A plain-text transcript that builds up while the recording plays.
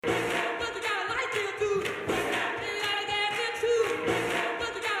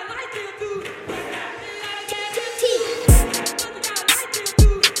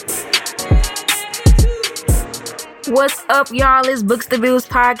What's up, y'all? It's Books to Views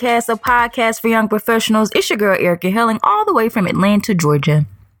podcast, a podcast for young professionals. It's your girl, Erika, hailing all the way from Atlanta, Georgia.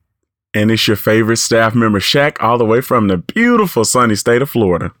 And it's your favorite staff member, Shaq, all the way from the beautiful sunny state of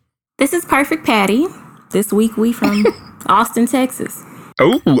Florida. This is Perfect Patty. This week we from Austin, Texas.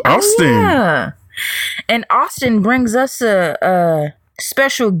 Oh, Austin. Yeah. And Austin brings us a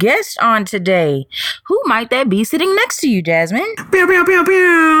special guest on today. Who might that be sitting next to you, Jasmine? Pew, pew, pew,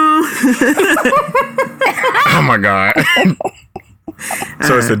 pew. Oh my God.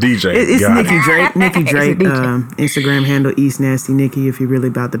 So it's a DJ. It's Nikki Drake. Nikki Drake. DJ. Instagram handle East Nasty Nikki. If you're really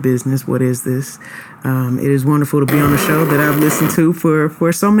about the business, what is this? It is wonderful to be on the show that I've listened to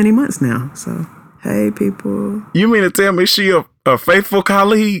for so many months now. So hey, people. You mean to tell me she a faithful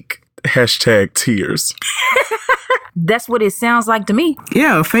colleague? Hashtag tears. That's what it sounds like to me.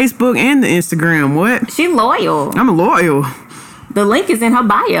 Yeah, Facebook and the Instagram. What? She loyal. I'm loyal. The link is in her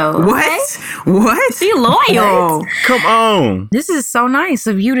bio. What? What? She loyal. Come on. This is so nice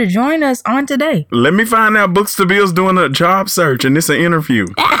of you to join us on today. Let me find out Books to Bill's doing a job search and it's an interview.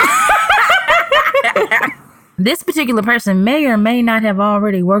 This particular person may or may not have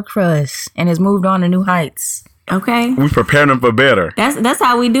already worked for us and has moved on to new heights. Okay. We prepare them for better. That's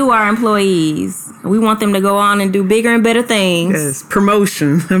how we do our employees. We want them to go on and do bigger and better things. Yes,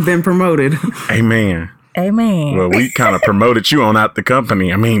 promotion. I've been promoted. Amen. Amen. Well, we kind of promoted you on out the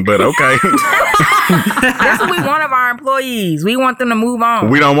company. But okay. That's what we want of our employees. We want them to move on.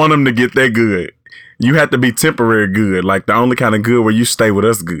 We don't want them to get that good. You have to be temporary good, like the only kind of good where you stay with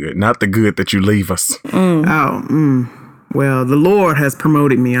us good, not the good that you leave us. Well, the Lord has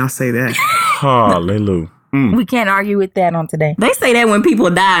promoted me. I'll say that. Hallelujah. We can't argue with that on today. They say that when people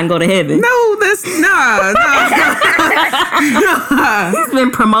die and go to heaven. No, that's nah. He's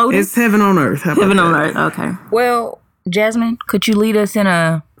been promoted. It's heaven on earth. How about Heaven on that? earth. Okay. Well, Jasmine, could you lead us in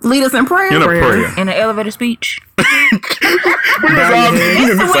Lead us in prayer. In a prayer. an elevator speech? We was all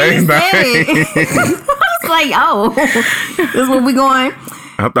thinking the same thing. It's like, oh, this is where we going.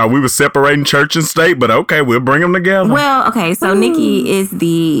 I thought we were separating church and state, but okay, we'll bring them together. Well, okay, so Nikki is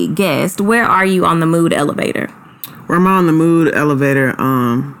the guest. Where are you on the mood elevator? Where am I on the mood elevator?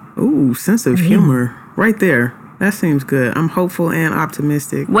 Sense of humor. Right there. That seems good. I'm hopeful and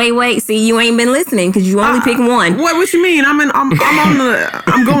optimistic. Wait. See, you ain't been listening because you only pick one. What you mean? I'm going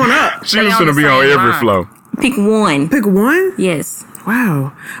up. She was going to be on every flow. Pick one. Pick one? Yes.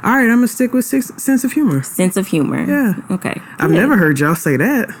 Wow. All right, I'm going to stick with sense of humor. Sense of humor. Yeah. Okay. I've never heard y'all say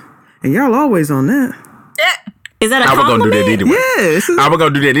that. And y'all always on that. Is that a I was going to do compliment? that anyway. Yes. I was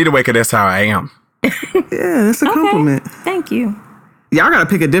going to do that anyway because that's how I am. Yeah, that's a compliment. Thank you. Y'all got to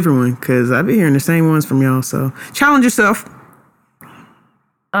pick a different one because I've been hearing the same ones from y'all. So challenge yourself.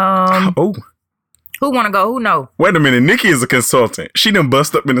 Oh. Who want to go? Who know? Wait a minute. Nikki is a consultant. She done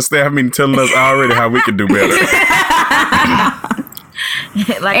bust up in the staff meeting telling us already how we could do better.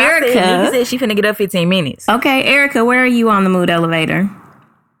 Like Erika. I said, Nikki said she finna get up 15 minutes. Okay, Erika, where are you on the mood elevator?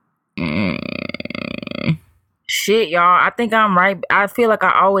 Shit, y'all. I think I'm right. I feel like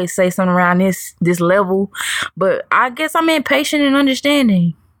I always say something around this level, but I guess I'm impatient and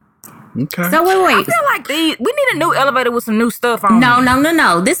understanding. Okay. So I wait. feel like we need a new elevator with some new stuff on.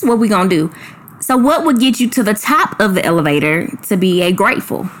 No. This is what we gonna do. So what would get you to the top of the elevator to be a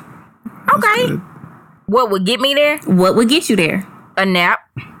grateful? Okay. What would get me there? What would get you there? A nap.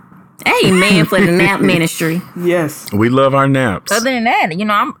 Amen for the nap ministry. Yes. We love our naps. Other than that,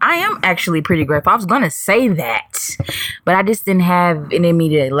 I am actually pretty grateful. I was gonna say that, but I just didn't have it in me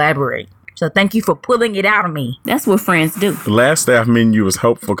to elaborate. So thank you for pulling it out of me. That's what friends do. The last staff meeting you was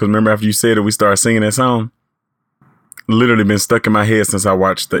hopeful because remember after you said it, we started singing that song? Literally been stuck in my head since I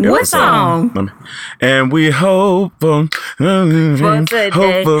watched the episode. What song? And we hope for Can use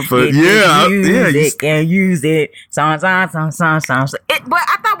it. Songs. But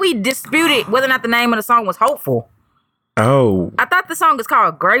I thought we disputed whether or not the name of the song was Hopeful. Oh. I thought the song is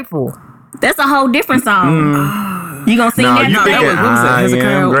called Grateful. That's a whole different song. You gonna sing that? You No, thinking that was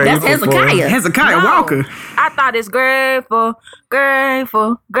Hezekiah? That's Hezekiah. Hezekiah No. Walker. I thought it's grateful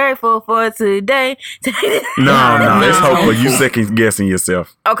for today. No, it's hopeful. You second guessing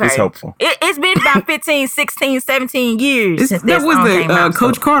yourself. Okay. It's hopeful. It's been about 15, 16, 17 years since That was song came the out,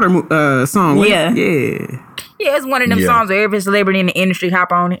 Coach Carter song. wasn't Yeah. it? Yeah. Yeah, it's one of them songs where every celebrity in the industry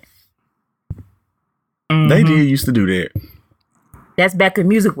hop on it. They did used to do that. That's back when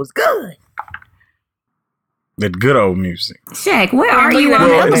music was good. That good old music. Shaq, where are you on the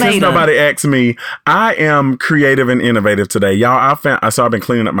Well, since elevator? nobody asked me, I am creative and innovative today. Y'all, I've been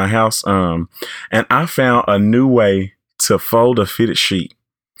cleaning up my house, and I found a new way to fold a fitted sheet.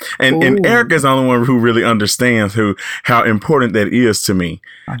 And Erika's the only one who really understands how important that is to me.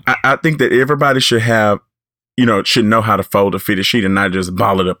 I think that everybody should have, should know how to fold a fitted sheet and not just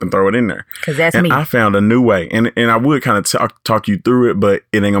ball it up and throw it in there. Because that's and me. I found a new way. And I would kind of talk you through it, but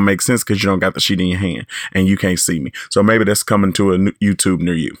it ain't going to make sense because you don't got the sheet in your hand and you can't see me. So maybe that's coming to a new YouTube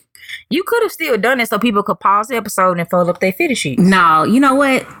near you. You could have still done it so people could pause the episode and fold up their fitted sheets. No, you know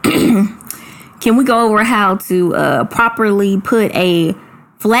what? Can we go over how to properly put a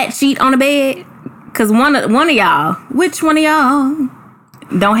flat sheet on a bed? Because one of y'all, which one of y'all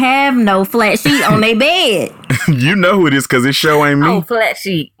don't have no flat sheet on their bed? You know who it is because this show ain't me. Oh, flat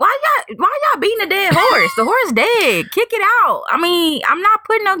sheet. Why y'all beating a dead horse? The horse dead. Kick it out. I mean, I'm not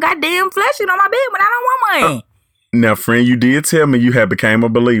putting no goddamn flat sheet on my bed when I don't want one. Now, friend, you did tell me you had became a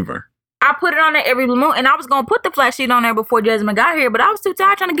believer. I put it on there every blue moon, and I was gonna put the flat sheet on there before Jasmine got here, but I was too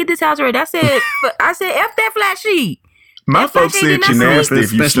tired trying to get this house ready. I said, F that flat sheet. My folks said you nasty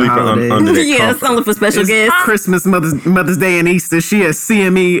if you sleep under that Yeah, it's only for special guests. Christmas, Mother's Day, and Easter. She has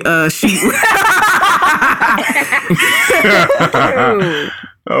CME sheet.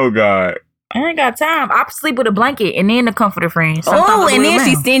 Oh God. I ain't got time. I sleep with a blanket and then the comforter friend. Oh, and then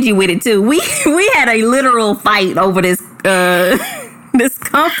she's stingy with it too. We had a literal fight over this this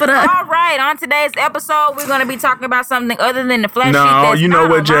comforter. All right, on today's episode, we're gonna be talking about something other than the flat sheet. No, that's you know not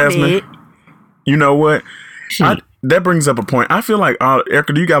what, on my Jasmine? bed. You know what? That brings up a point. I feel like,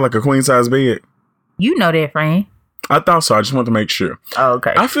 Erika, do you got like a queen size bed? You know that, friend. I thought so. I just want to make sure. Oh,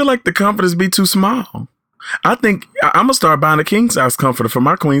 okay. I feel like the comforters be too small. I think I'm gonna start buying a king size comforter for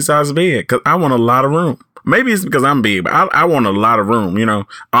my queen size bed because I want a lot of room. Maybe it's because I'm big, but I want a lot of room,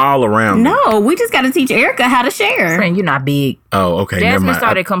 all around. No, we just got to teach Erika how to share. Friend, you're not big. Oh, okay. Never Jasmine mind.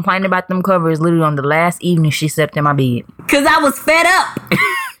 started complaining about them covers literally on the last evening she slept in my bed. Because I was fed up.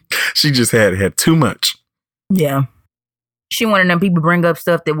 She just had too much. Yeah. She wanted them people to bring up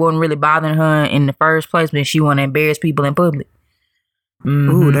stuff that wasn't really bothering her in the first place, but she wanted to embarrass people in public. Mm-hmm.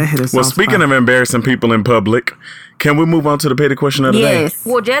 Ooh, that hit us. Well, speaking of embarrassing people in public, can we move on to the petty question of the day? Yes.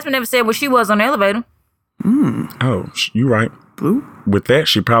 Well, Jasmine never said where she was on the elevator. Oh, you right. Blue? With that,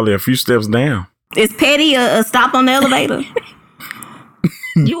 she probably a few steps down. Is petty a stop on the elevator?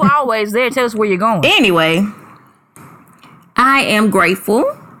 You always there. Tell us where you're going. Anyway, I am grateful.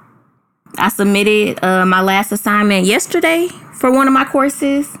 I submitted my last assignment yesterday for one of my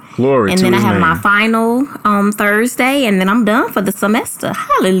courses. Glory and to then I his have name. my final on Thursday, and then I'm done for the semester.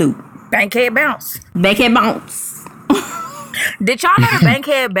 Hallelujah. Bankhead bounce. Bankhead bounce. Did y'all know the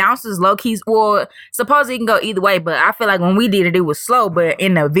bankhead bounces low keys? Well, supposedly it can go either way, but I feel like when we did it, it was slow. But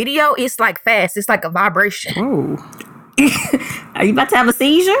in the video, it's like fast. It's like a vibration. Oh. Are you about to have a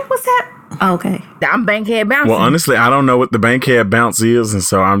seizure? What's that? Oh, okay. I'm bankhead bouncing. Well, honestly, I don't know what the bankhead bounce is, and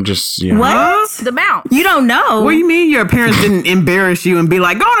so I'm just, What? The bounce. You don't know? What do you mean your parents didn't embarrass you and be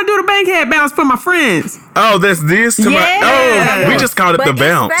like, go on and do the bankhead bounce for my friends? Oh, that's this to Yeah. we just called it But the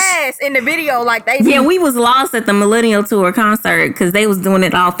bounce. it's fast in the video. Like they Yeah, we was lost at the Millennial Tour concert because they was doing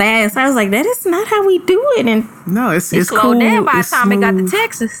it all fast. I was like, that is not how we do it. And No, it's slowed cool. down by the It's time it got to smooth.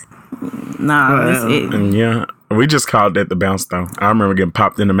 Texas. no, it. And yeah, we just called that the bounce, though. I remember getting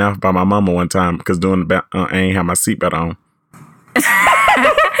popped in the mouth by my mama one time because doing the bounce, I ain't have my seatbelt on.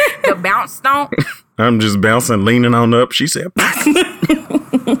 The bounce stomp. I'm just bouncing, leaning on up. She said,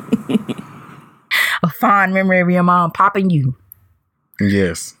 A fond memory of your mom popping you.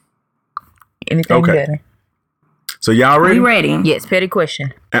 yes. Anything Okay. better? So y'all Are ready? you ready? Yes, petty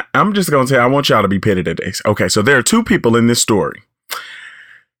question. I'm just going to tell you, I want y'all to be petty today. Okay, so there are two people in this story.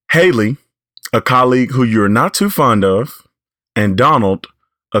 Haley, a colleague who you're not too fond of, and Donald,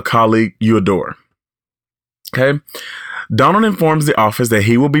 a colleague you adore. Okay? Donald informs the office that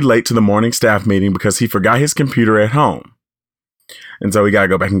he will be late to the morning staff meeting because he forgot his computer at home. And so he got to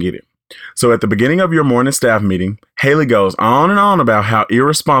go back and get it. So at the beginning of your morning staff meeting, Haley goes on and on about how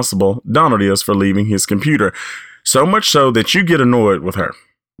irresponsible Donald is for leaving his computer. So much so that you get annoyed with her.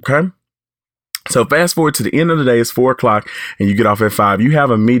 Okay? So fast forward to the end of the day, it's 4:00 and you get off at 5. You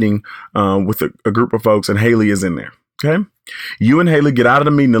have a meeting with a group of folks and Haley is in there. Okay? You and Haley get out of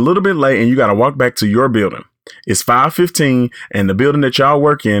the meeting a little bit late and you got to walk back to your building. It's 5:15 and the building that y'all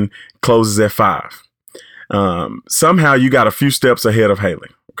work in closes at 5. Somehow you got a few steps ahead of Haley.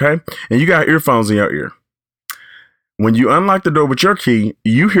 Okay? And you got earphones in your ear. When you unlock the door with your key,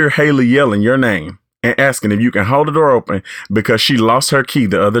 you hear Haley yelling your name and asking if you can hold the door open because she lost her key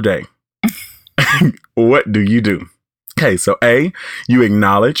the other day. What do you do? Okay, so A, you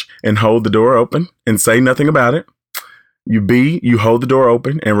acknowledge and hold the door open and say nothing about it. You hold the door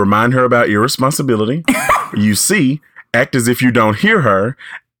open and remind her about your responsibility. You C, act as if you don't hear her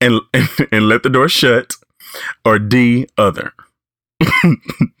and let the door shut. Or D, other.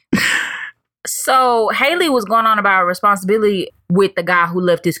 So Haley was going on about responsibility with the guy who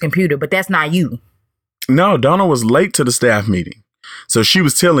left his computer, but that's not you. No, Donna was late to the staff meeting. So she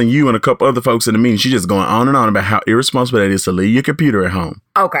was telling you and a couple other folks in the meeting, she's just going on and on about how irresponsible that is to leave your computer at home.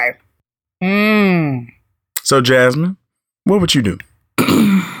 Okay. So, Jasmine, what would you do?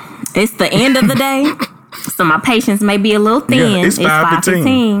 It's the end of the day, so my patience may be a little thin. Yeah, it's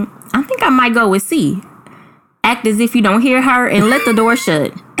 5:15. I think I might go with C. Act as if you don't hear her and let the door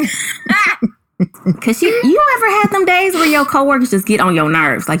shut. Because you ever had them days where your coworkers just get on your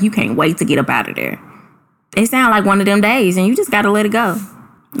nerves? Like, you can't wait to get up out of there. They sound like one of them days, and you just got to let it go.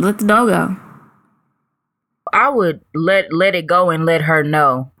 Let the door go. I would let it go and let her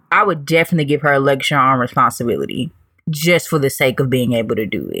know. I would definitely give her a lecture on responsibility just for the sake of being able to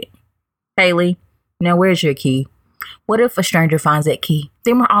do it. Haley, now where's your key? What if a stranger finds that key?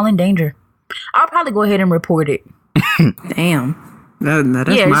 Then we're all in danger. I'll probably go ahead and report it. Damn. That's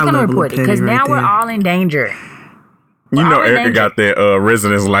yeah, my just gonna level report of it because petty now right we're there. all in danger. You know, Erika got that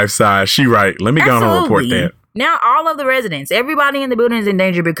residence life size. She right. Let me go on and report that. Now all of the residents, everybody in the building is in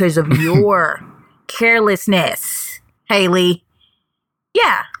danger because of your carelessness, Haley.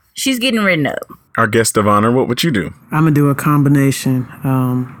 Yeah, she's getting ridden up. Our guest of honor, what would you do? I'm going to do a combination.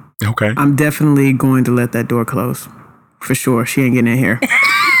 Okay. I'm definitely going to let that door close. For sure. She ain't getting in here.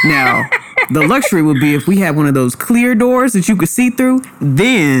 Now, the luxury would be if we had one of those clear doors that you could see through,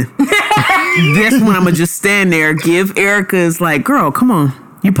 then that's when I'm going to just stand there, give Erika's like, girl, come on.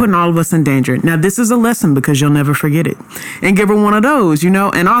 You're putting all of us in danger. Now, this is a lesson because you'll never forget it. And give her one of those,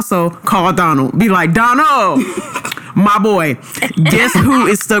 and also call Donald. Be like, Donald, my boy, guess who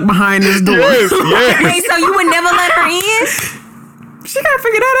is stuck behind this door? Yes. Wait, so you would never let her in? She got to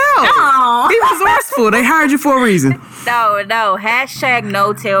figure that out. Aw. Be resourceful. They hired you for a reason. No. Hashtag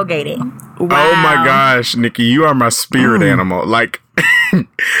no tailgating. Oh my gosh, Nikki, you are my spirit animal. Like,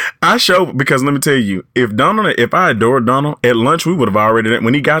 I show, because let me tell you, if I adored Donald at lunch, we would have already,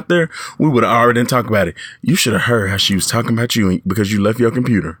 when he got there, we would have already talked about it. You should have heard how she was talking about you because you left your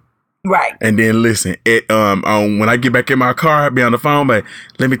computer. Right. And then listen, when I get back in my car, I'll be on the phone, but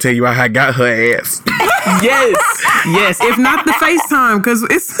let me tell you how I got her ass. Yes. If not the FaceTime, because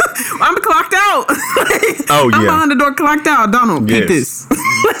I'm clocked out. Oh, I'm yeah. behind the door, clocked out. Donald, peep this.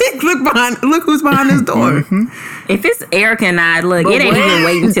 Look who's behind this door. Mm-hmm. If it's Erika and I, look, it ain't even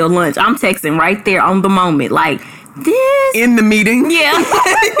waiting until lunch. I'm texting right there on the moment. Like, this. In the meeting. Yeah.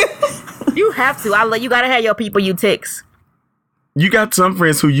 You have to. You gotta have your people you text. You got some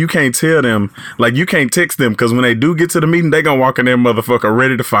friends who you can't tell them, like you can't text them because when they do get to the meeting, they gonna walk in there motherfucker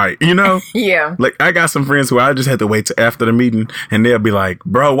ready to fight, Yeah. Like I got some friends who I just had to wait till after the meeting and they'll be like,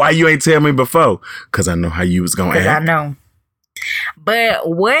 bro, why you ain't tell me before? Because I know how you was gonna Because I act. know. But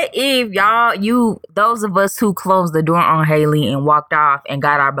what if those of us who closed the door on Haley and walked off and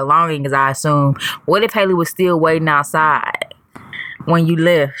got our belongings, I assume, what if Haley was still waiting outside when you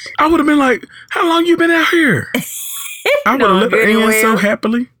left? I would have been like, how long you been out here? I would have let her in so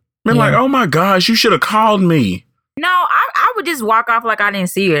happily. Been like, oh my gosh, you should have called me. No, I would just walk off like I didn't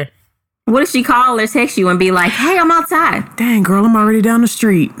see her. What if she call or text you and be like, hey, I'm outside? Dang, girl, I'm already down the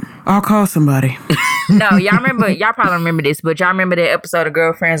street. I'll call somebody. No, y'all probably remember this, but y'all remember that episode of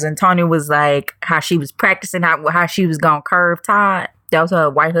Girlfriends and Tony was like how she was practicing how she was gonna curve Todd. That was her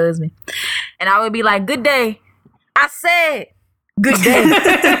white husband. And I would be like, good day. I said good day.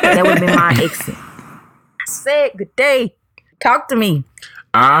 That would have been my exit. I said good day. Talk to me.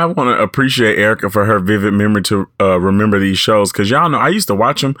 I want to appreciate Erika for her vivid memory to remember these shows because y'all know I used to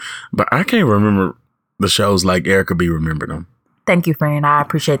watch them, but I can't remember the shows like Erika B remembered them. Thank you, friend. I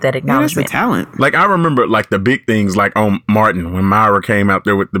appreciate that Yeah, that's acknowledgement. the talent. Like I remember like the big things like on Martin when Myra came out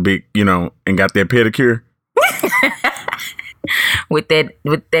there with the big, and got that pedicure. with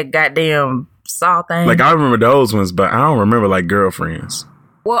that goddamn saw thing. Like I remember those ones, but I don't remember like Girlfriends.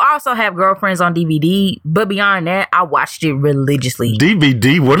 Well, I also have Girlfriends on DVD, but beyond that, I watched it religiously.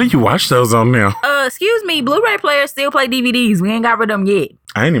 DVD? What do you watch those on now? Excuse me, Blu-ray players still play DVDs. We ain't got rid of them yet.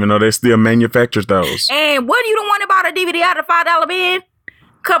 I didn't even know they still manufactured those. And what you the one that bought a DVD out of $5 bin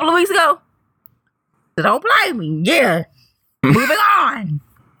a couple of weeks ago? Don't blame me. Yeah. Moving on.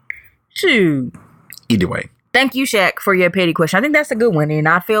 Shoot. Either way. Thank you, Shaq, for your petty question. I think that's a good one. And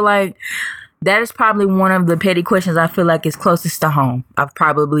I feel like that is probably one of the petty questions I feel like is closest to home. I've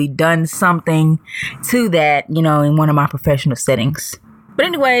probably done something to that, in one of my professional settings. But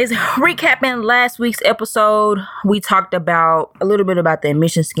anyways, recapping last week's episode, we talked about a little bit about the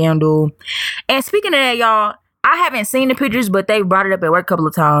admission scandal. And speaking of that, y'all, I haven't seen the pictures, but they brought it up at work a couple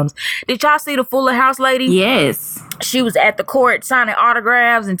of times. Did y'all see the Fuller House lady? Yes. She was at the court signing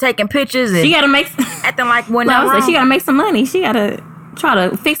autographs and taking pictures and She got to make... acting like one she got to make some money. She got to try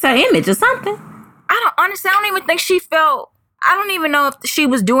to fix her image or something. I don't even think she felt I don't even know if she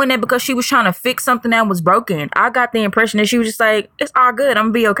was doing that because she was trying to fix something that was broken. I got the impression that she was just like, it's all good. I'm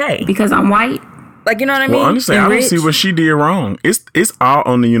gonna be okay. Because I'm white. Like, you know what I mean? Well, honestly, And I don't rich. see what she did wrong. It's all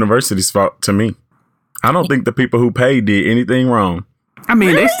on the university's fault to me. I don't think the people who paid did anything wrong. I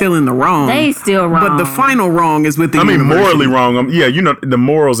mean, they're still in the wrong. They still wrong. But the final wrong is with the I mean, university. morally wrong. Yeah, you know, the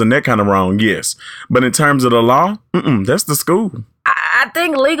morals and that kind of wrong, yes. But in terms of the law, that's the school. I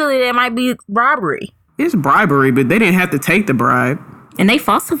think legally that might be robbery. It's bribery, but they didn't have to take the bribe. And they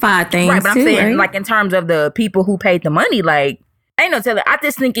falsified things Right, but I'm too, saying, right? like, in terms of the people who paid the money, like, ain't no telling. I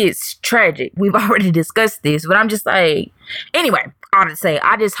just think it's tragic. We've already discussed this, but I'm just like, anyway, all to say,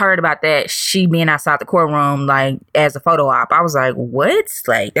 I just heard about that, she being outside the courtroom, like, as a photo op. I was like, what?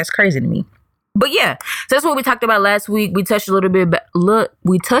 Like, that's crazy to me. But yeah, so that's what we talked about last week. We touched a little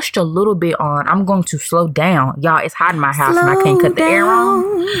bit, on, I'm going to slow down. Y'all, it's hot in my house and I can't cut the air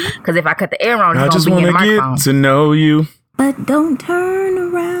on. Because if I cut the air on, I it's just going to be want in the to microphone. get to know you. But don't turn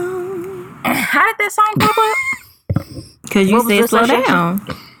around. How did that song pop up? Because you What was said the slow association? down.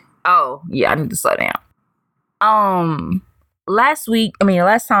 Oh, yeah, I need to slow down. Last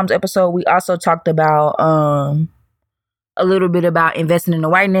time's episode, we also talked about a little bit about investing in the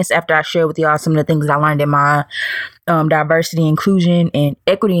whiteness after I shared with y'all some of the things that I learned in my diversity, inclusion, and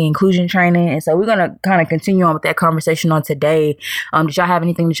equity and inclusion training. And so we're going to kind of continue on with that conversation on today. Did y'all have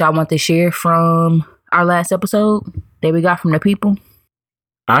anything that y'all want to share from our last episode that we got from the people?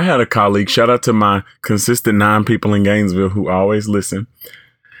 I had a colleague, shout out to my consistent 9 people in Gainesville who always listen.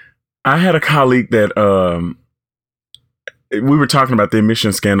 I had a colleague that we were talking about the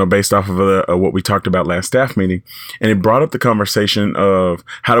admission scandal based off of what we talked about last staff meeting. And it brought up the conversation of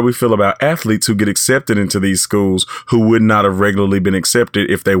how do we feel about athletes who get accepted into these schools who would not have regularly been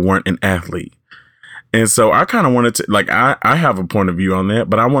accepted if they weren't an athlete. And so I kind of wanted to, like, I have a point of view on that,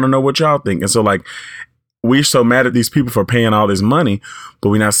 but I want to know what y'all think. And so, like, we're so mad at these people for paying all this money, but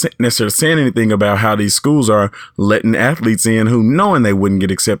we're not necessarily saying anything about how these schools are letting athletes in who knowing they wouldn't get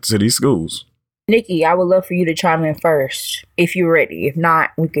accepted to these schools. Nikki, I would love for you to chime in first if you're ready. If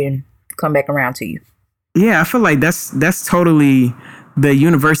not, we can come back around to you. Yeah, I feel like that's totally the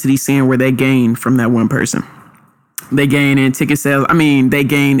university seeing where they gain from that one person. They gain in ticket sales. I mean, they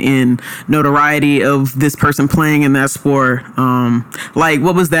gain in notoriety of this person playing in that sport. Like,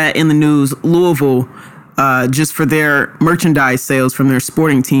 what was that in the news? Louisville, just for their merchandise sales from their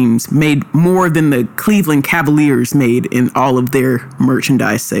sporting teams, made more than the Cleveland Cavaliers made in all of their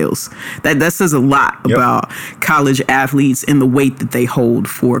merchandise sales. That says a lot about college athletes and the weight that they hold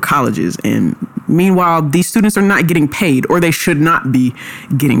for colleges. And meanwhile, these students are not getting paid, or they should not be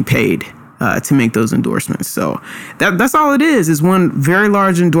getting paid to make those endorsements. So that's all it is one very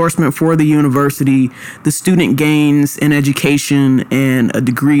large endorsement for the university. The student gains an education and a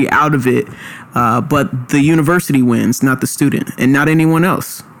degree out of it, but the university wins, not the student, and not anyone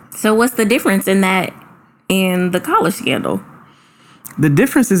else. So what's the difference in that in the college scandal? The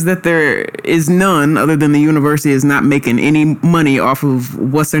difference is that there is none other than the university is not making any money off of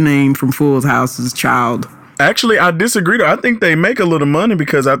what's her name from Full House's child. Actually, I disagree. I think they make a little money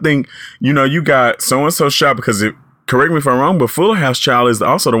because I think, you know, you got so-and-so shop because correct me if I'm wrong, but Fuller House child is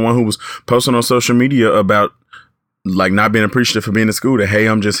also the one who was posting on social media about like not being appreciative for being in school, that, hey,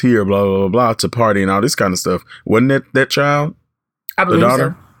 I'm just here, blah, blah, blah, blah, to party and all this kind of stuff. Wasn't that child? I believe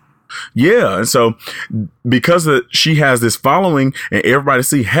so. Yeah. And so because she has this following and everybody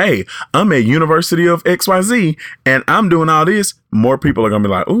see, hey, I'm at University of XYZ and I'm doing all this, more people are going to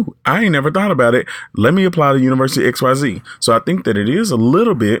be like, ooh, I ain't never thought about it. Let me apply to University XYZ. So I think that it is a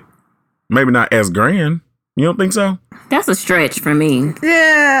little bit, maybe not as grand. You don't think so? That's a stretch for me.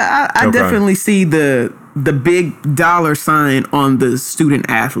 Yeah, I definitely see the big dollar sign on the student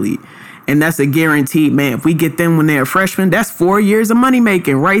athlete. And that's a guaranteed, man. If we get them when they're freshmen, that's 4 years of money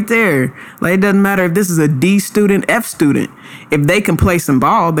making right there. Like, it doesn't matter if this is a D student, F student. If they can play some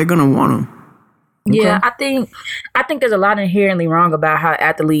ball, they're going to want them. Okay. Yeah, I think there's a lot inherently wrong about how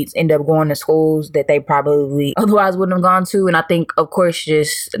athletes end up going to schools that they probably otherwise wouldn't have gone to. And I think, of course, I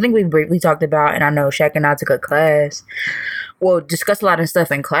think we briefly talked about, and I know Shaq and I took a class. Well, discussed a lot of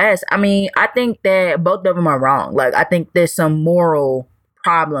stuff in class. I mean, I think that both of them are wrong. Like, I think there's some moral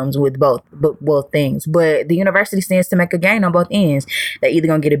problems with both things, but the university stands to make a gain on both ends. They're either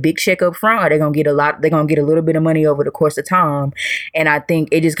gonna get a big check up front, or they're gonna get a little bit of money over the course of time. And I think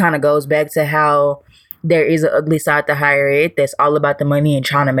it just kind of goes back to how there is an ugly side to higher ed that's all about the money and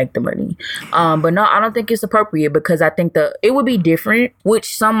trying to make the money. But no, I don't think it's appropriate, because I think it would be different,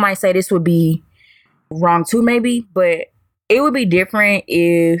 which some might say this would be wrong too, maybe, but it would be different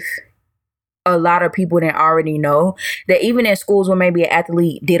if a lot of people didn't already know, that even in schools where maybe an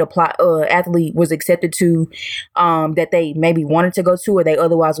athlete did apply, athlete was accepted to, that they maybe wanted to go to or they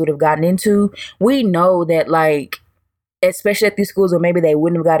otherwise would have gotten into, we know that, like, especially at these schools where maybe they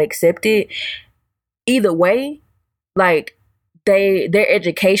wouldn't have got accepted, either way, like, their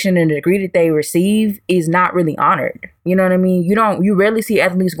education and the degree that they receive is not really honored. You know what I mean? You rarely see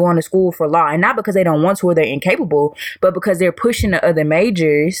athletes going to school for law, and not because they don't want to or they're incapable, but because they're pushing the other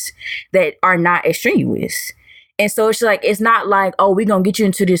majors that are not as strenuous. And so it's like, it's not like, oh, we're going to get you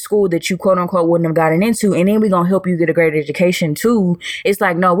into this school that you quote unquote wouldn't have gotten into, and then we're going to help you get a great education too. It's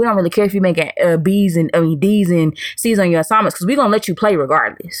like, no, we don't really care if you make D's and C's on your assignments, because we're going to let you play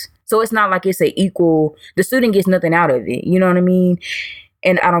regardless. So it's not like it's the student gets nothing out of it. You know what I mean?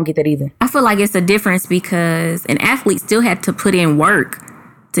 And I don't get that either. I feel like it's a difference because an athlete still had to put in work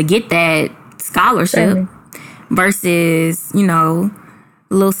to get that scholarship versus,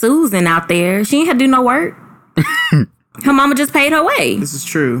 little Susan out there. She ain't had to do no work. Her mama just paid her way. This is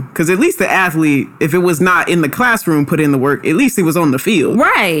true. Because at least the athlete, if it was not in the classroom put in the work, at least he was on the field.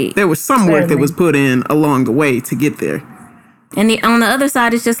 Right. There was some work that was put in along the way to get there. And on the other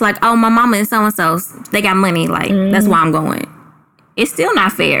side, it's just like, oh, my mama and so-and-so, they got money. Like, that's why I'm going. It's still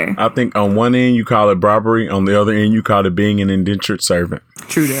not fair. I think on one end, you call it robbery. On the other end, you call it being an indentured servant.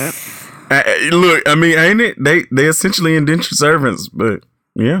 True that. Look, I mean, ain't it? They essentially indentured servants, but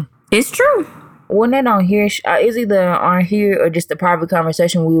yeah. It's true. When they don't hear, it's either on here or just the private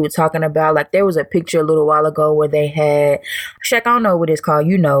conversation we were talking about. Like, there was a picture a little while ago where they had, Shaq, I don't know what it's called,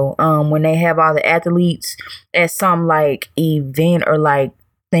 when they have all the athletes at some like event or like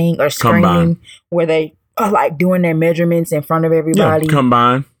thing or screening where they are like doing their measurements in front of everybody.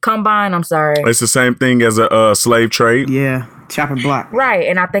 Yeah, combine, I'm sorry. It's the same thing as a slave trade. Yeah, chopping block. Right,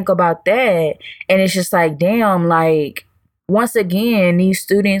 and I think about that, and it's just like, damn, like, once again, these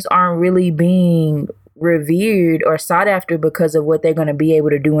students aren't really being revered or sought after because of what they're going to be able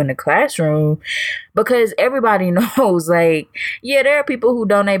to do in the classroom, because everybody knows, like, yeah, there are people who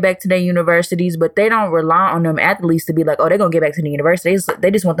donate back to their universities, but they don't rely on them athletes to be like, oh, they're going to get back to the university. They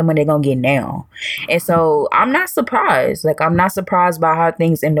just want the money they're going to get now. And so I'm not surprised. Like, I'm not surprised by how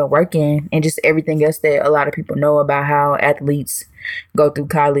things end up working and just everything else that a lot of people know about how athletes go through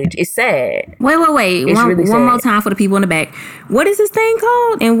college. It's sad. Wait. One more time for the people in the back. What is this thing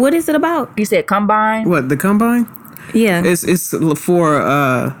called and what is it about? You said combine? What, the combine? Yeah. It's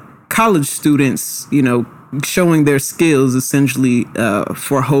for college students, showing their skills essentially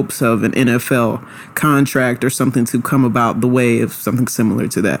for hopes of an NFL contract or something to come about the way of something similar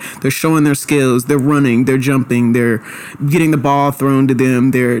to that. They're showing their skills. They're running. They're jumping. They're getting the ball thrown to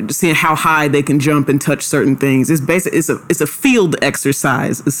them. They're seeing how high they can jump and touch certain things. It's a field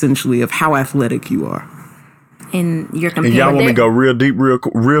exercise essentially of how athletic you are. And you're comparing. And y'all want me to go real deep,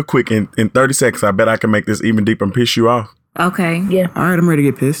 real quick in 30 seconds. I bet I can make this even deeper and piss you off. Okay. Yeah. All right, I'm ready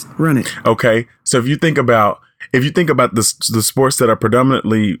to get pissed. Run it. Okay. So if you think about the sports that are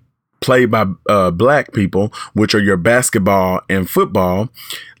predominantly played by black people, which are your basketball and football,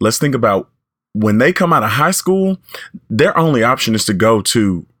 let's think about when they come out of high school, their only option is to go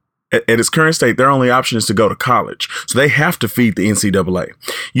to, at its current state, their only option is to go to college. So they have to feed the NCAA.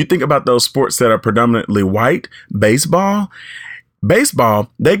 You think about those sports that are predominantly white, baseball,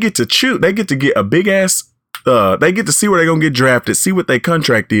 they get to choose. They get to get a big ass. They get to see where they're going to get drafted, see what their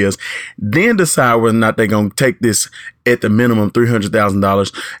contract is, then decide whether or not they're going to take this at the minimum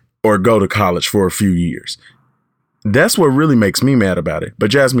 $300,000 or go to college for a few years. That's what really makes me mad about it. But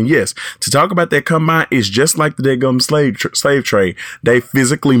Jasmine, yes, to talk about that combine is just like the daggum slave trade. They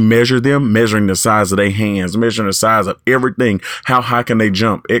physically measure them, measuring the size of their hands, measuring the size of everything. How high can they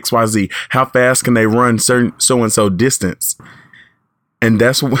jump? XYZ. How fast can they run certain so-and-so distance? And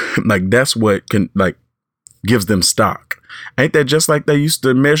that's what can gives them stock. Ain't that just like they used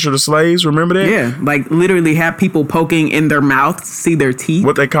to measure the slaves? Remember that? Yeah, like literally have people poking in their mouth to see their teeth.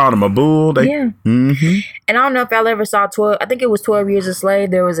 What they called them, a bull? Yeah. Mm-hmm. And I don't know if y'all ever saw 12. I think it was 12 Years a Slave.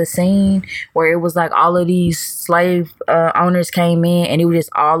 There was a scene where it was like all of these slave owners came in, and it was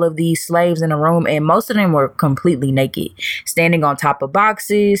just all of these slaves in a room, and most of them were completely naked, standing on top of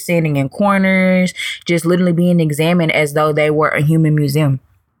boxes, standing in corners, just literally being examined as though they were a human museum.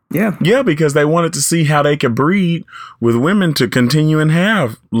 Yeah, because they wanted to see how they could breed with women to continue and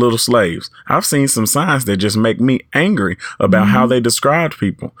have little slaves. I've seen some signs that just make me angry about how they described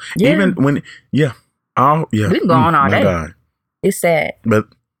people. Yeah. Even when, we can go on all day. God. It's sad. But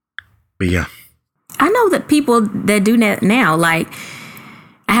yeah. I know that people that do that now, like,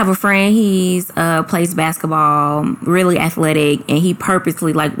 I have a friend, he's plays basketball, really athletic, and he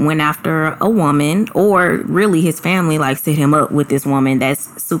purposely like went after a woman, or really his family like set him up with this woman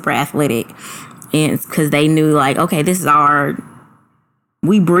that's super athletic. And it's because they knew like, okay, this is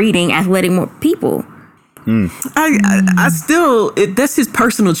we breeding athletic more people. I still, that's his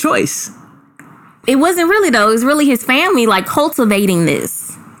personal choice. It wasn't really though. It was really his family like cultivating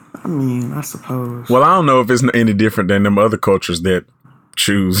this. I mean, I suppose. Well, I don't know if it's any different than them other cultures that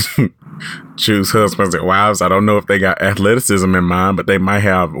choose husbands and wives. I don't know if they got athleticism in mind, but they might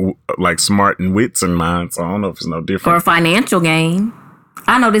have like smart and wits in mind. So I don't know if it's no different. For a financial gain.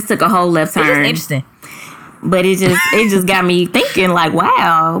 I know this took a whole left turn. It's interesting. But it just got me thinking like,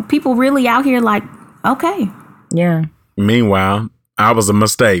 wow, people really out here like, okay. Yeah. Meanwhile, I was a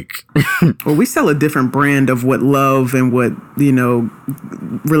mistake. Well, we sell a different brand of what love and what,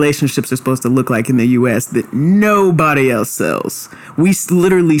 relationships are supposed to look like in the U.S. that nobody else sells. We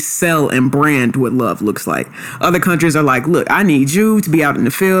literally sell and brand what love looks like. Other countries are like, look, I need you to be out in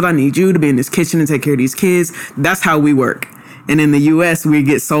the field. I need you to be in this kitchen and take care of these kids. That's how we work. And in the U.S., we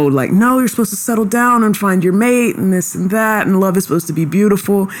get sold like, no, you're supposed to settle down and find your mate and this and that. And love is supposed to be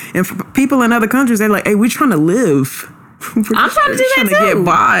beautiful. And for people in other countries, they're like, hey, we're trying to live. I'm trying to do that too. Get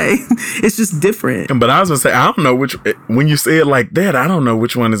by. It's just different. But I was going to say, I don't know when you say it like that, I don't know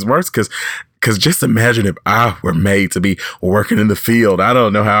which one is worse. Because just imagine if I were made to be working in the field. I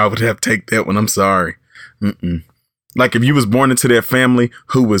don't know how I would have to take that one. I'm sorry. Like if you was born into that family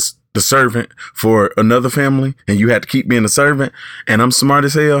who was the servant for another family and you had to keep being a servant and I'm smart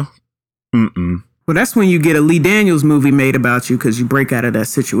as hell. Well, that's when you get a Lee Daniels movie made about you because you break out of that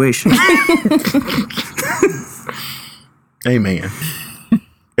situation. Amen.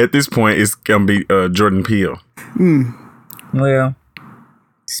 At this point, it's going to be Jordan Peele. Well,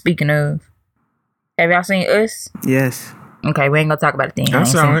 speaking of, have y'all seen Us? Yes. Okay, we ain't going to talk about it then. I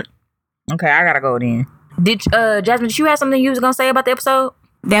saw it. Okay, I got to go then. Jasmine, did you have something you was going to say about the episode?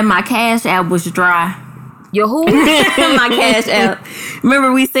 That my Cash App was dry. Your who? My Cash App.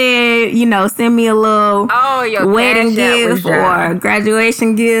 Remember we said, send me a little your wedding gift or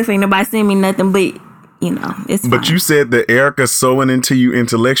graduation gift. Ain't nobody send me nothing, but it's fine. But you said that Erika sewing into you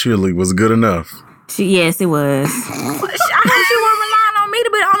intellectually was good enough. Yes, it was. I hope she wasn't relying on me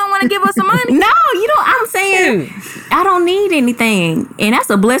to be the only one to give us some money. No, I'm saying I don't need anything. And that's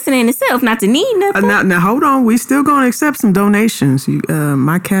a blessing in itself, not to need nothing. Now hold on. We still going to accept some donations.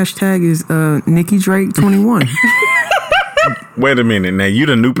 My cash tag is Nikki Drake 21. Wait a minute. Now, you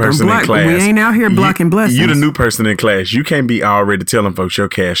the new person in class. We ain't out here blocking blessings. You the new person in class. You can't be already telling folks your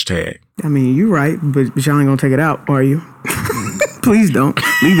cash tag. I mean, you're right, but y'all ain't going to take it out, are you? Please don't.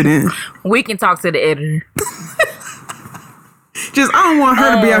 Leave it in. We can talk to the editor. I don't want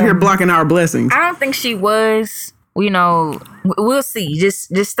her to be out here blocking our blessings. I don't think she was. We'll see.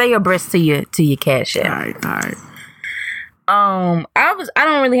 Just stay abreast to your cash app. All right. I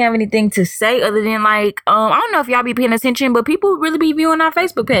don't really have anything to say other than I don't know if y'all be paying attention, but people really be viewing our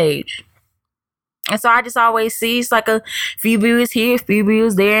Facebook page. And so I just always see it's like a few views here, a few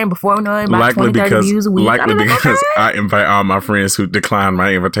views there, and before we know it, about 20, 30 views a week. Likely because I invite all my friends who decline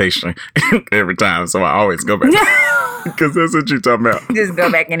my invitation every time, so I always go back. Because that's what you're talking about. Just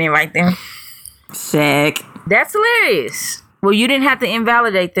go back and invite them. Shaq. That's hilarious. Well, you didn't have to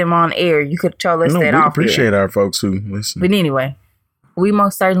invalidate them on air. You could have told us that off. We appreciate our folks who listen. But anyway, we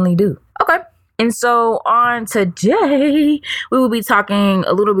most certainly do. Okay. And so on today, we will be talking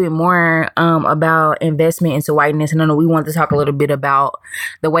a little bit more about investment into whiteness. And I know we want to talk a little bit about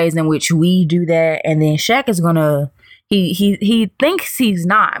the ways in which we do that. And then Shaq is going to, he thinks he's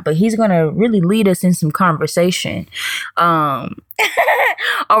not, but he's going to really lead us in some conversation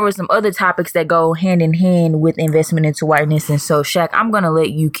over some other topics that go hand in hand with investment into whiteness. And so, Shaq, I'm going to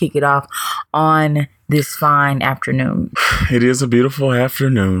let you kick it off on this fine afternoon. It is a beautiful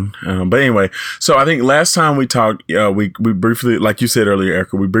afternoon. But anyway, so I think last time we talked, we briefly, like you said earlier,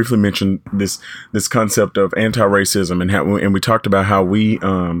 Erika, we briefly mentioned this concept of anti-racism and we talked about how we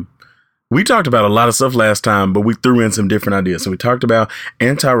talked about a lot of stuff last time, but we threw in some different ideas. So we talked about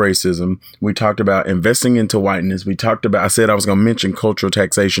anti-racism. We talked about investing into whiteness. I said I was going to mention cultural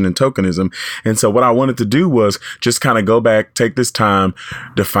taxation and tokenism. And so what I wanted to do was just kind of go back, take this time,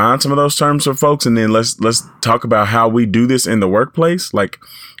 define some of those terms for folks. And then let's talk about how we do this in the workplace.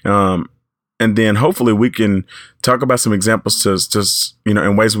 And then hopefully we can talk about some examples to just,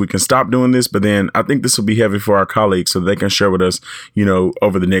 in ways we can stop doing this. But then I think this will be heavy for our colleagues so they can share with us,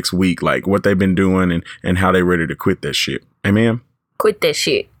 over the next week, like what they've been doing and how they're ready to quit that shit. Amen. Quit that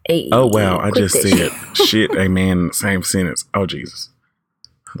shit. Hey, oh, wow. I just said shit. Amen. Same sentence. Oh, Jesus.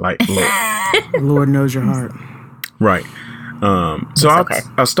 Like, Lord. Lord knows your heart. Right. So okay.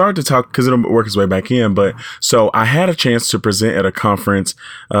 I'll start to talk because it'll work its way back in. But so I had a chance to present at a conference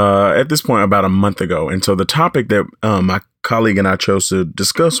at this point about a month ago. And so the topic that my colleague and I chose to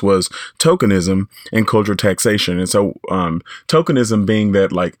discuss was tokenism and cultural taxation. And so tokenism being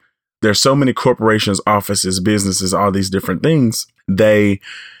that like there's so many corporations, offices, businesses, all these different things. They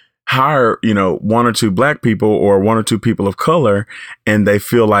hire, one or two black people or one or two people of color, and they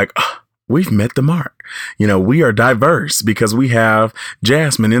feel like, we've met the mark. We are diverse because we have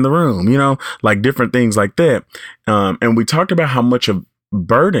Jasmine in the room, like different things like that. And we talked about how much of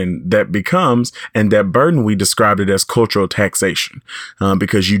burden that becomes, and that burden we described it as cultural taxation,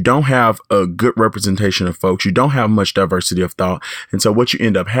 because you don't have a good representation of folks. You don't have much diversity of thought. And so what you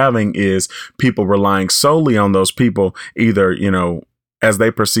end up having is people relying solely on those people, either, as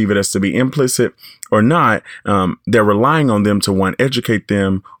they perceive it as to be implicit or not. They're relying on them to, one, educate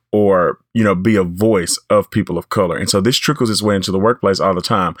them or, be a voice of people of color. And so this trickles its way into the workplace all the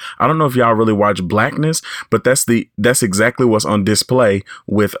time. I don't know if y'all really watch Blackness, but that's exactly what's on display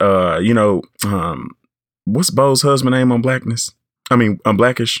with, what's Bo's husband name on Blackness? I mean, on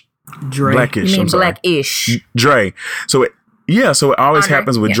Blackish? Dre. Blackish. You mean I'm sorry. Blackish? Dre. So it always Andre,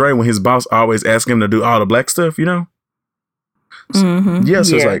 happens with yeah. Dre when his boss always asks him to do all the black stuff, Mm-hmm. Yeah,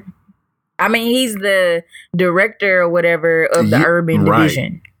 so it's like, I mean, he's the director or whatever of the urban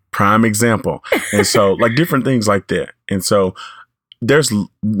division. Prime example. And so like different things like that. And so there's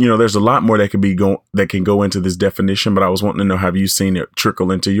a lot more that can go into this definition, but I was wanting to know, have you seen it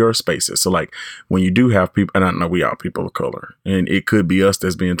trickle into your spaces? So like when you do have people, and I know we are people of color, and it could be us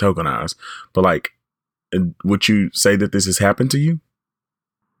that's being tokenized, but like, would you say that this has happened to you?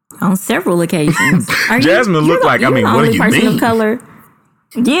 On several occasions. Jasmine looked like, what do you mean? Of color.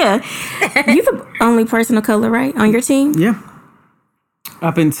 Yeah. You're the only person of color, right? On your team? Yeah.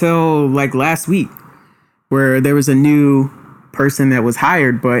 Up until like last week, where there was a new person that was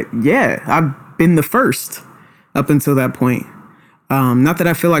hired. But yeah, I've been the first up until that point. Not that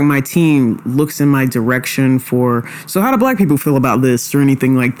I feel like my team looks in my direction so how do black people feel about this or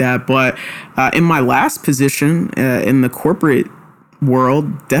anything like that? But in my last position in the corporate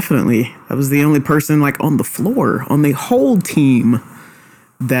world, definitely. I was the only person like on the floor, on the whole team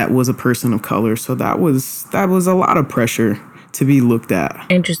that was a person of color. So that was a lot of pressure to be looked at.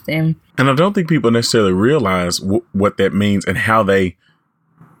 Interesting. And I don't think people necessarily realize what that means and how they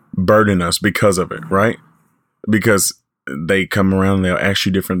burden us because of it, right? Because they come around and they'll ask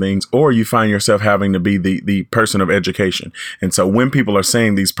you different things, or you find yourself having to be the person of education. And so when people are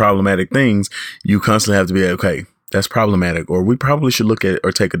saying these problematic things, you constantly have to be, okay, that's problematic, or we probably should look at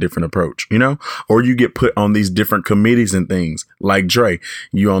or take a different approach, or you get put on these different committees and things like Dre,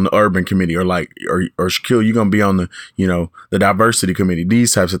 you on the urban committee, or Shaquille, you're going to be on the, the diversity committee,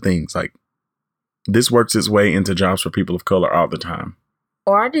 these types of things. Like this works its way into jobs for people of color all the time.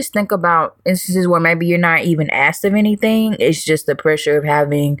 Or I just think about instances where maybe you're not even asked of anything. It's just the pressure of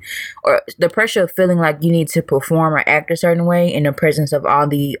having, or the pressure of feeling like you need to perform or act a certain way in the presence of all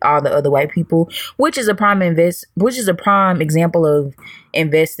the other white people, which is a prime example of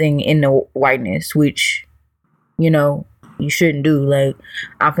investing in the whiteness, which, you shouldn't do. Like,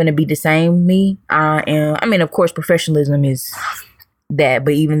 I'm finna be the same me. I am. I mean, of course, professionalism is that,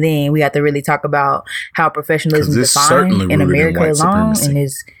 but even then we have to really talk about how professionalism is defined in America alone, and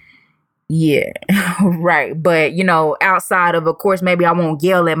is right. But outside of course, maybe I won't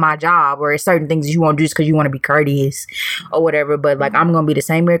yell at my job or certain things that you won't do just because you want to be courteous or whatever, but like I'm gonna be the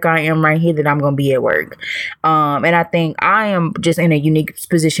same Erika I am right here that I'm gonna be at work. And I think I am just in a unique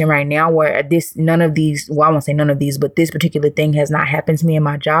position right now where I won't say none of these, but this particular thing has not happened to me in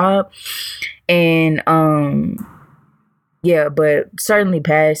my job. And yeah, but certainly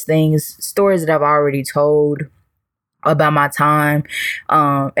past things, stories that I've already told about my time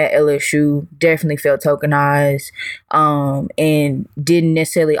at LSU definitely felt tokenized, and didn't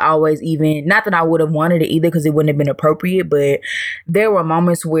necessarily always even, not that I would have wanted it either because it wouldn't have been appropriate, but there were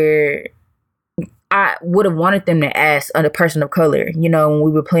moments where I would have wanted them to ask a person of color, when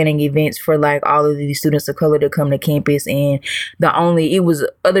we were planning events for like all of these students of color to come to campus, and it was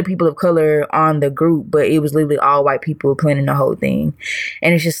other people of color on the group, but it was literally all white people planning the whole thing.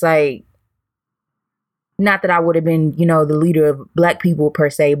 And it's just like, not that I would have been, the leader of black people per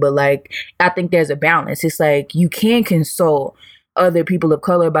se, but like, I think there's a balance. It's like, you can consult other people of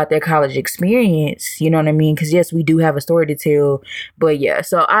color about their college experience, you know what I mean? Because yes, we do have a story to tell, but yeah,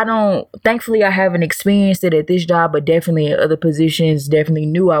 so thankfully I haven't experienced it at this job, but definitely at other positions, definitely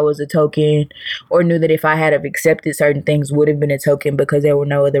knew I was a token, or knew that if I had have accepted certain things would have been a token because there were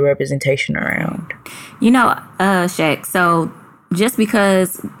no other representation around. Shaq, so just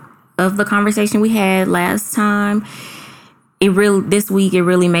because of the conversation we had last time, this week it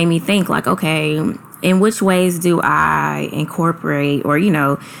really made me think like, okay, in which ways do I incorporate or,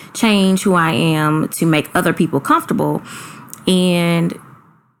 change who I am to make other people comfortable? And,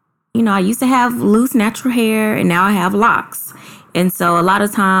 I used to have loose natural hair and now I have locks. And so a lot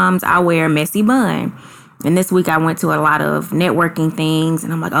of times I wear a messy bun. And this week I went to a lot of networking things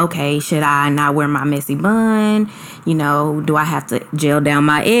and I'm like, okay, should I not wear my messy bun? Do I have to gel down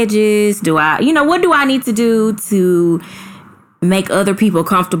my edges? What do I need to do to make other people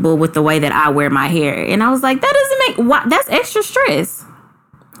comfortable with the way that I wear my hair? And I was like, that's extra stress.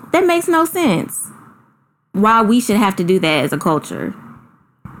 That makes no sense. Why we should have to do that as a culture.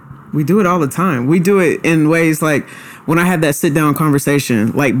 We do it all the time. We do it in ways like when I had that sit down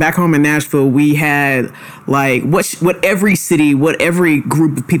conversation, like back home in Nashville, we had like what every city, what every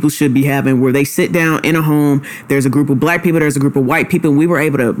group of people should be having, where they sit down in a home. There's a group of black people, there's a group of white people. And we were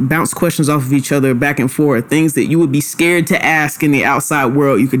able to bounce questions off of each other back and forth, things that you would be scared to ask in the outside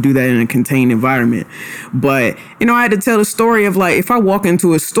world. You could do that in a contained environment. But, I had to tell the story of like, if I walk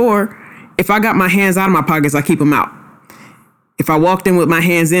into a store, if I got my hands out of my pockets, I keep them out. If I walked in with my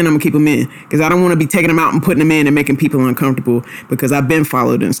hands in, I'm gonna keep them in because I don't want to be taking them out and putting them in and making people uncomfortable because I've been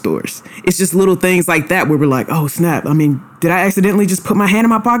followed in stores. It's just little things like that where we're like, oh, snap. I mean, did I accidentally just put my hand in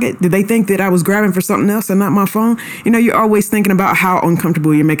my pocket? Did they think that I was grabbing for something else and not my phone? You're always thinking about how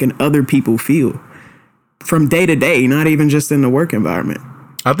uncomfortable you're making other people feel from day to day, not even just in the work environment.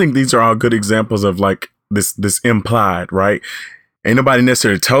 I think these are all good examples of like this implied, right? Ain't nobody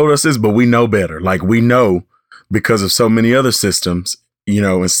necessarily told us this, but we know better. Like we know because of so many other systems,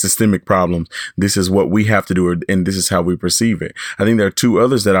 and systemic problems, this is what we have to do, and this is how we perceive it. I think there are two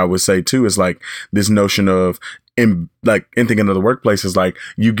others that I would say too, is like this notion of thinking of the workplace is like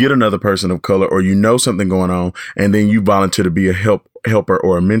you get another person of color or something going on, and then you volunteer to be a helper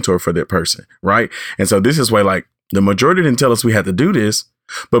or a mentor for that person, right? And so this is why like the majority didn't tell us we had to do this,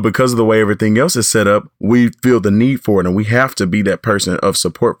 but because of the way everything else is set up, we feel the need for it, and we have to be that person of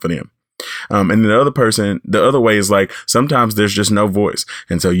support for them. And then the other way is like sometimes there's just no voice.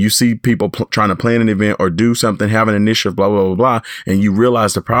 And so you see people trying to plan an event or do something, have an initiative, blah, blah, blah, blah. And you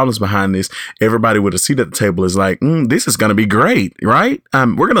realize the problems behind this. Everybody with a seat at the table is like, this is going to be great, right?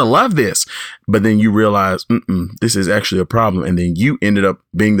 We're going to love this. But then you realize, this is actually a problem. And then you ended up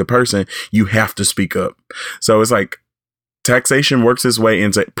being the person you have to speak up. So it's like taxation works its way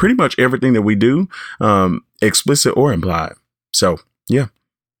into pretty much everything that we do, explicit or implied. So, yeah.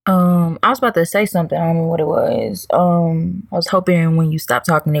 I was about to say something. I don't know what it was. I was hoping when you stopped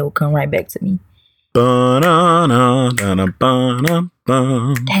talking, it would come right back to me.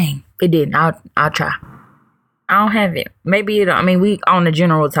 Dang, it didn't. I'll try. I don't have it. Maybe we on the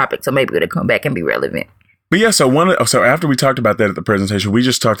general topic, so maybe it'll come back and be relevant. But yeah, so after we talked about that at the presentation, we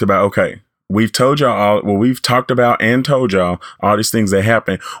just talked about, okay, we've told y'all all, well, we've talked about and told y'all all these things that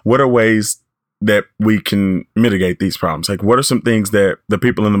happen. What are ways that we can mitigate these problems? Like, what are some things that the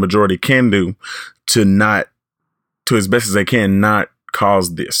people in the majority can do to as best as they can, not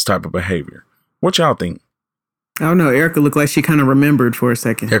cause this type of behavior? What y'all think? I don't know. Erika looked like she kind of remembered for a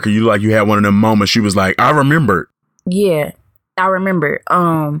second. Erika, you had one of them moments. She was like, I remembered. Yeah, I remember.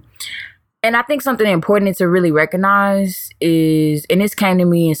 And I think something important to really recognize is, and this came to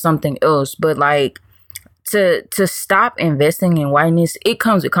me in something else, but like, to stop investing in whiteness, it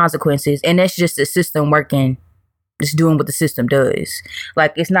comes with consequences. And that's just the system working, just doing what the system does.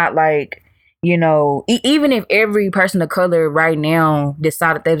 Like, it's not like, even if every person of color right now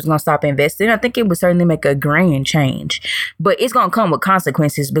decided they was going to stop investing, I think it would certainly make a grand change. But it's going to come with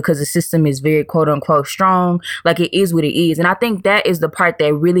consequences because the system is very quote unquote strong. Like, it is what it is. And I think that is the part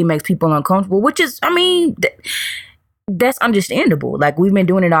that really makes people uncomfortable, which is, that's understandable. Like, we've been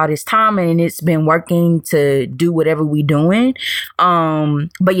doing it all this time and it's been working to do whatever we doing.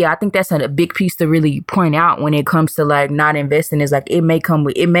 But yeah, I think that's a big piece to really point out when it comes to like not investing, is like it may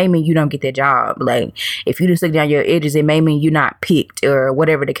mean you don't get that job. Like, if you just look down your edges, it may mean you're not picked or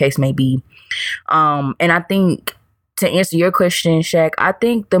whatever the case may be. And I think, to answer your question, Shaq, I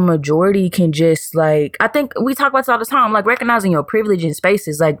think the majority can just like, I think we talk about this all the time, like recognizing your privilege in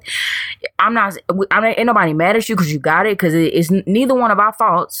spaces. Like, ain't nobody mad at you because you got it, because it's neither one of our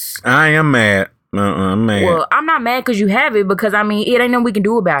faults. I am mad. I'm mad. Well, I'm not mad because you have it, because it ain't nothing we can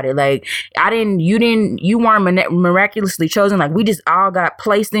do about it. Like, you weren't miraculously chosen. Like, we just all got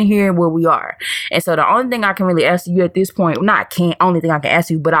placed in here where we are. And so the only thing I can really ask you at this point, only thing I can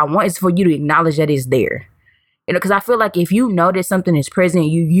ask you, but I want is for you to acknowledge that it's there. Because I feel like if you know that something is present,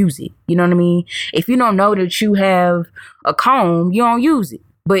 you use it. You know what I mean? If you don't know that you have a comb, you don't use it.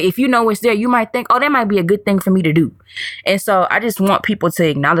 But if you know it's there, you might think, oh, that might be a good thing for me to do. And so I just want people to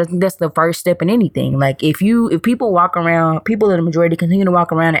acknowledge that's the first step in anything. Like if people walk around, people in the majority continue to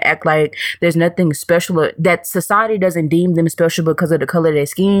walk around and act like there's nothing special, that society doesn't deem them special because of the color of their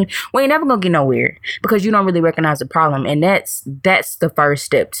skin, we ain't never gonna get nowhere because you don't really recognize the problem. And that's the first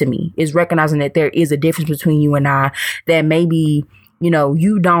step to me, is recognizing that there is a difference between you and I that maybe,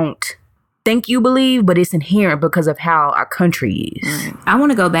 you don't think you believe, but it's inherent because of how our country is. Right. I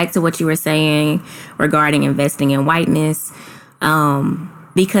want to go back to what you were saying regarding investing in whiteness,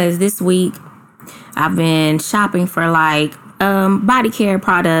 because this week I've been shopping for body care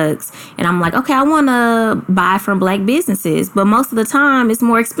products, and I'm like, okay, I want to buy from black businesses, but most of the time it's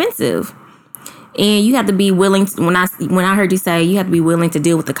more expensive. And you have to be willing to, when I heard you say you have to be willing to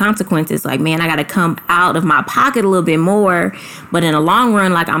deal with the consequences, like, man, I got to come out of my pocket a little bit more. But in the long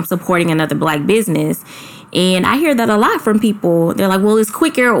run, like, I'm supporting another black business. And I hear that a lot from people. They're like, well, it's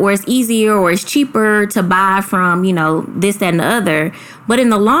quicker or it's easier or it's cheaper to buy from, this, that, and the other. But in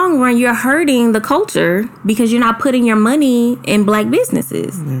the long run, you're hurting the culture because you're not putting your money in black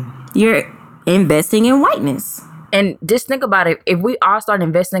businesses. Mm-hmm. You're investing in whiteness. And just think about it. If we all start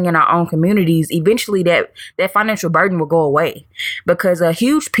investing in our own communities, eventually that financial burden will go away. Because a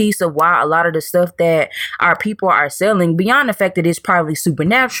huge piece of why a lot of the stuff that our people are selling, beyond the fact that it's probably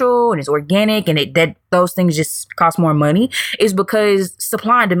supernatural and it's organic and that those things just cost more money, is because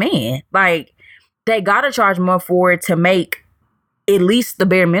supply and demand. Like, they got to charge more for it to make at least the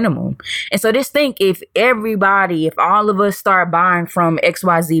bare minimum. And so just think, if all of us start buying from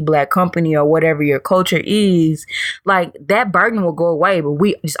XYZ black company or whatever your culture is, like, that burden will go away, but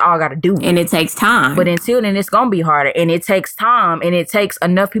we just all got to do it. And it takes time. But until then, it's going to be harder. And it takes time. And it takes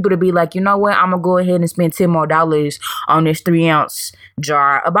enough people to be like, you know what? I'm going to go ahead and spend $10 more on this 3-ounce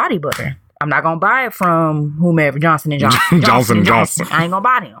jar of body butter. I'm not going to buy it from whomever, Johnson & Johnson. Johnson. I ain't going to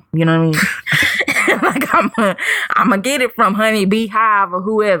buy them. You know what I mean? Like, I'm going to get it from Honey Beehive or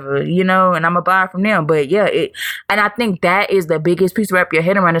whoever, and I'm going to buy it from them. But yeah, and I think that is the biggest piece to wrap your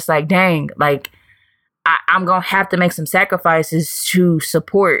head around. It's like, dang, like, I'm going to have to make some sacrifices to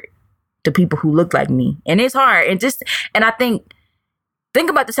support the people who look like me. And it's hard. And I think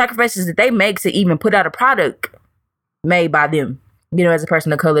about the sacrifices that they make to even put out a product made by them, as a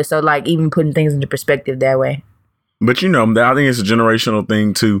person of color. So, like, even putting things into perspective that way. But, I think it's a generational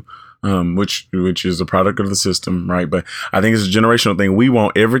thing, too, which is a product of the system, right? But I think it's a generational thing. We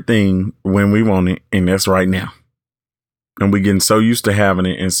want everything when we want it, and that's right now. And we're getting so used to having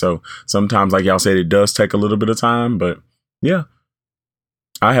it. And so sometimes, like y'all said, it does take a little bit of time. But, yeah.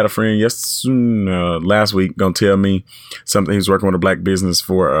 I had a friend last week gonna tell me something. He was working with a black business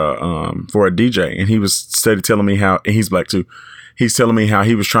for a DJ, and he was steady telling me how, and he's black too. He's telling me how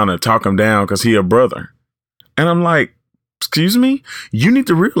he was trying to talk him down because he a brother. And I'm like, excuse me? You need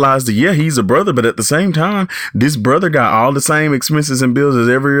to realize that, yeah, he's a brother, but at the same time, this brother got all the same expenses and bills as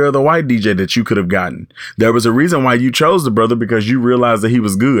every other white DJ that you could have gotten. There was a reason why you chose the brother, because you realized that he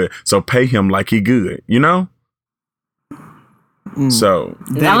was good. So pay him like he good, So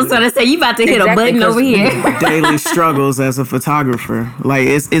I was going to say, you about to hit a button over here. Daily struggles as a photographer. Like,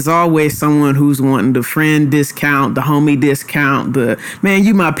 it's always someone who's wanting the friend discount, the homie discount, the man,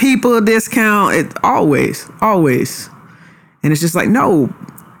 you my people discount. It always. And it's just like, no,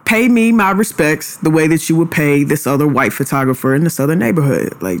 pay me my respects the way that you would pay this other white photographer in this other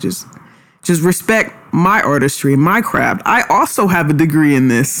neighborhood. Like, just respect my artistry, my craft. I also have a degree in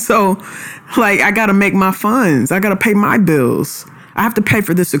this. So, like, I got to make my funds. I got to pay my bills. I have to pay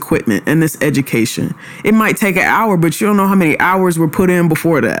for this equipment and this education. It might take an hour, but you don't know how many hours were put in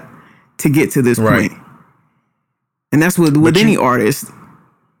before that to get to this point. And that's with any artist.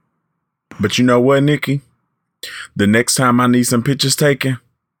 But you know what, Nikki? The next time I need some pictures taken,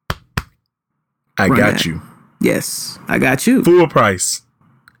 I got you. Yes, I got you. Full price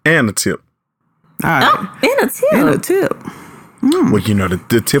and a tip. All right. And a tip. Well,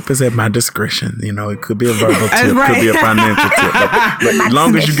 the tip is at my discretion. It could be a verbal tip, right. Could be a financial tip. But as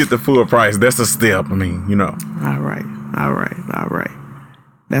long as you get the full price, that's a step. I mean, All right.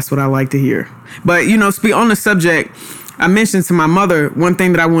 That's what I like to hear. But, speak on the subject, I mentioned to my mother, one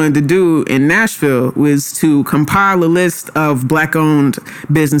thing that I wanted to do in Nashville was to compile a list of black-owned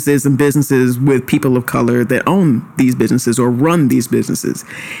businesses and businesses with people of color that own these businesses or run these businesses.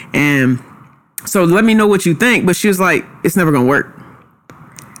 And so let me know what you think. But she was like, it's never going to work.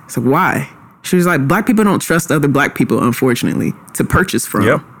 So why? She was like, black people don't trust other black people, unfortunately, to purchase from.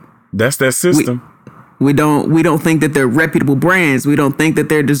 Yep. That's that system. We don't think that they're reputable brands. We don't think that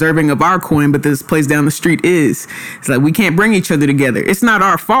they're deserving of our coin, but this place down the street is. It's like, we can't bring each other together. It's not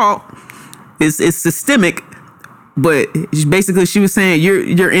our fault. It's systemic, But basically, she was saying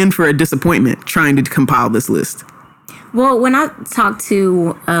you're in for a disappointment trying to compile this list. Well, when I talked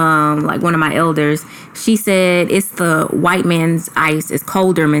to like one of my elders, she said it's the white man's ice is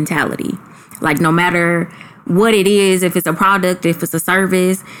colder mentality. Like no matter what it is, if it's a product, if it's a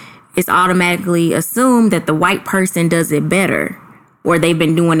service, it's automatically assumed that the white person does it better or they've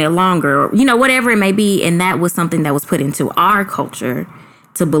been doing it longer, or, whatever it may be. And that was something that was put into our culture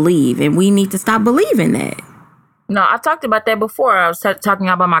to believe. And we need to stop believing that. No, I've talked about that before. I was talking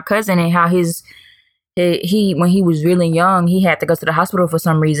about my cousin and how he when he was really young, he had to go to the hospital for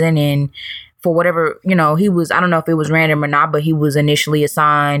some reason, and for whatever, he was, I don't know if it was random or not, but he was initially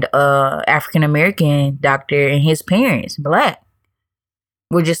assigned a African American doctor, and his parents Black.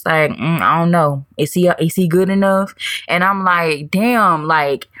 We're just like, I don't know, is he good enough? And I'm like, damn,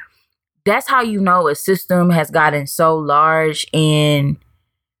 like that's how a system has gotten so large, and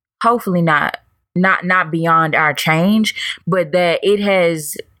hopefully not beyond our change, but that it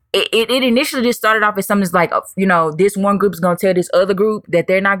has. It initially just started off as something that's like, this one group's going to tell this other group that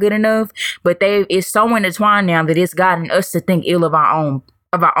they're not good enough, but it's so intertwined now that it's gotten us to think ill of our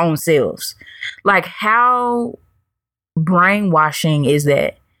own selves. Like, how brainwashing is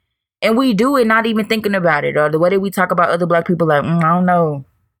that? And we do it not even thinking about it, or the way that we talk about other Black people, like, I don't know.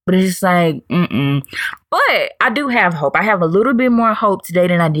 But it's just like, But I do have hope. I have a little bit more hope today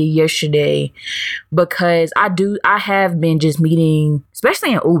than I did yesterday, because I have been just meeting,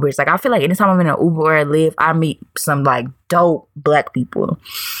 especially in Ubers. Like, I feel like anytime I'm in an Uber or a Lyft, I meet some like dope Black people.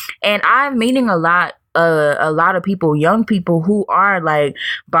 And I'm meeting a lot of people, young people who are like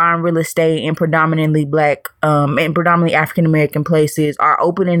buying real estate in predominantly Black and predominantly African American places, are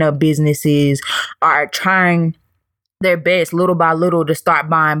opening up businesses, are trying their best little by little to start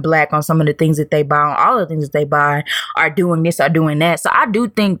buying Black on some of the things that they buy, on all the things that they buy, are doing this, are doing that. So I do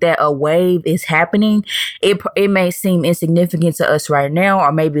think that a wave is happening. It may seem insignificant to us right now,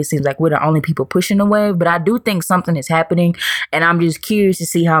 or maybe it seems like we're the only people pushing the wave, but I do think something is happening, and I'm just curious to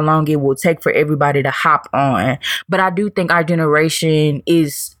see how long it will take for everybody to hop on. But I do think our generation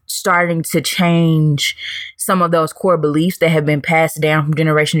is starting to change some of those core beliefs that have been passed down from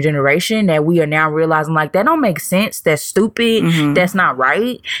generation to generation, that we are now realizing like that don't make sense, that's stupid, that's not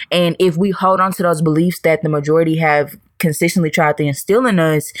right. And if we hold on to those beliefs that the majority have consistently tried to instill in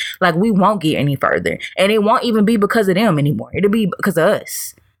us, like we won't get any further, and it won't even be because of them anymore, it'll be because of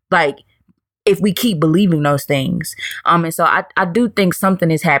us, like if we keep believing those things. And so I do think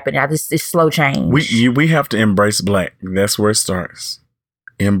something is happening. It's slow change. We have to embrace Black. That's where it starts.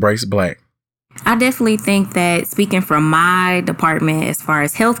 Embrace Black. I definitely think that, speaking from my department as far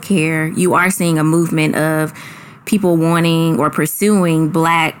as healthcare, you are seeing a movement of people wanting or pursuing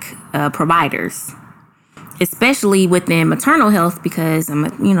Black providers, especially within maternal health, because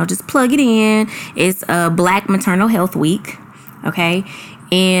just plug it in. It's a Black Maternal Health Week, okay?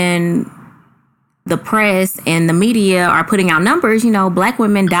 And the press and the media are putting out numbers. Black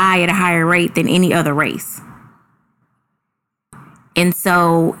women die at a higher rate than any other race. And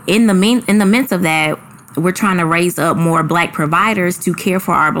so in the midst of that, we're trying to raise up more Black providers to care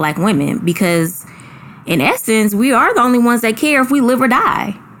for our Black women, because in essence, we are the only ones that care if we live or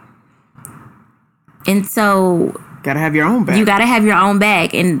die. And so gotta have your own back. You gotta have your own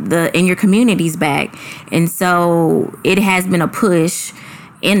back and your community's back. And so it has been a push.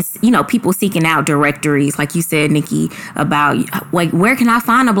 And, people seeking out directories, like you said, Nikki, about, like, where can I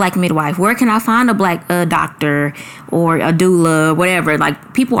find a Black midwife? Where can I find a Black doctor or a doula, whatever?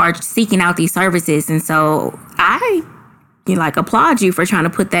 Like, people are seeking out these services. And so I, applaud you for trying to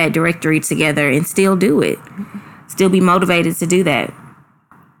put that directory together and still do it. Still be motivated to do that.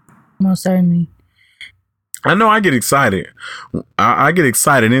 Most certainly. I know I get excited. I get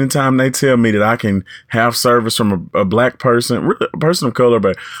excited anytime they tell me that I can have service from a Black person, a person of color,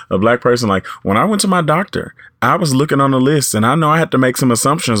 but a Black person. Like when I went to my doctor, I was looking on the list, and I know I had to make some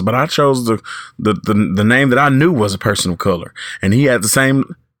assumptions, but I chose the name that I knew was a person of color, and he had the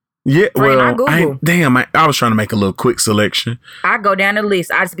same. Yeah, well, I was trying to make a little quick selection. I go down the list.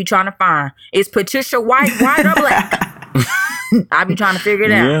 I just be trying to find, is Patricia white or Black? I be trying to figure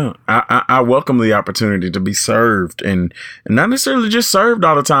it out. Yeah, I welcome the opportunity to be served, and not necessarily just served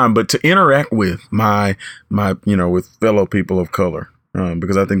all the time, but to interact with my with fellow people of color,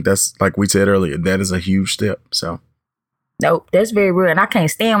 because I think that's, like we said earlier, that is a huge step. So. Nope, that's very real. And I can't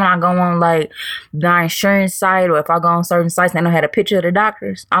stand when I go on like the insurance site, or if I go on certain sites and they don't have a picture of the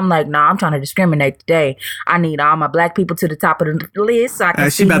doctors. I'm like, nah, I'm trying to discriminate today. I need all my Black people to the top of the list so I can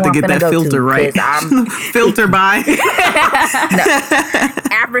see she about to get that filter right. Filter by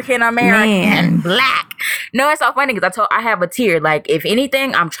African American, Black. No, it's so funny because I have a tier. Like, if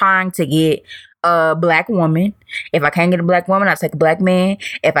anything, I'm trying to get a black woman. If I can't get a black woman, I'll take a black man.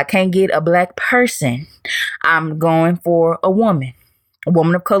 If I can't get a black person, I'm going for a woman. A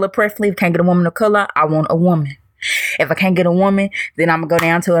woman of color, preferably. If I can't get a woman of color, I want a woman. If I can't get a woman, then I'm going to go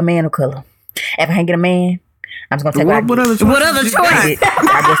down to a man of color. If I can't get a man, I'm just going to take what other choice? What other choice?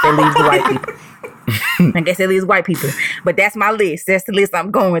 I guess that leaves the white people. I guess that leaves white people. But that's my list. That's the list I'm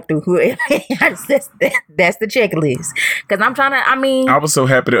going through. That's the checklist. Because I'm trying to, I was so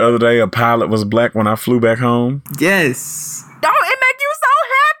happy the other day a pilot was black when I flew back home. Yes. Don't it make you so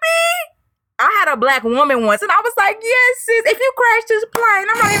happy? I had a black woman once, and I was like, "Yes, sis. If you crash this plane,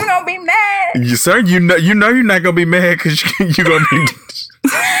 I'm not even gonna be mad." Sir, you know you're not gonna be mad because you're gonna be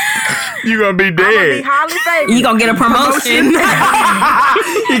you're gonna be dead. I'm gonna be highly favored. You gonna get a promotion.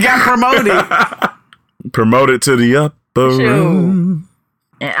 He got promoted. Promoted to the upper room.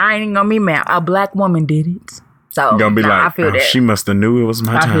 And I ain't even gonna be mad. A black woman did it, so Gonna be like, I feel that. she must have knew it was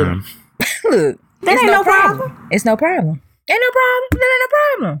my time. Look, That ain't no problem. It's no problem. Ain't no problem. That ain't no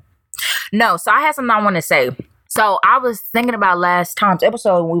problem. No, so I had something I want to say. So I was thinking about last time's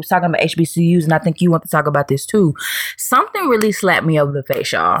episode when we was talking about HBCUs, and I think you want to talk about this too. Something really slapped me over the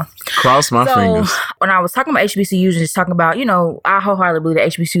face, y'all. Cross my fingers. When I was talking about HBCUs and just talking about, I wholeheartedly believe that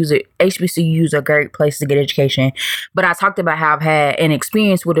HBCUs are a great place to get education. But I talked about how I've had an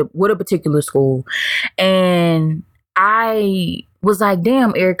experience with a particular school, and I was like,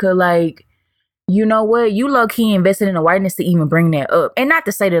 damn, Erika, like, you know what? You low-key invested in the whiteness to even bring that up. And not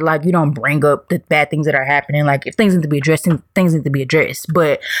to say that, like, you don't bring up the bad things that are happening. Like, if things need to be addressed, things need to be addressed.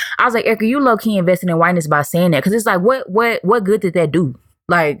 But I was like, Erika, you low-key invested in whiteness by saying that. Because it's like, what good did that do?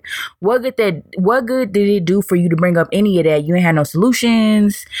 Like, what good did it do for you to bring up any of that? You ain't had no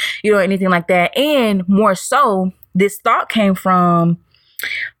solutions, anything like that. And more so, this thought came from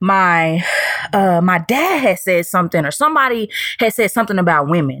my dad had said something, or somebody had said something about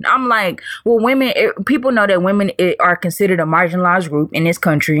women. I'm like, well, women, people know that women are considered a marginalized group in this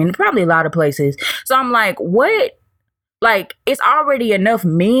country and probably a lot of places. So I'm like, what? Like, it's already enough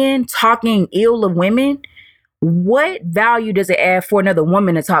men talking ill of women. What value does it add for another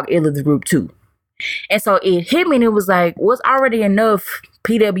woman to talk ill of the group too? And so it hit me, and it was like, what's already enough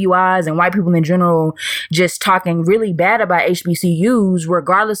PWIs and white people in general just talking really bad about HBCUs,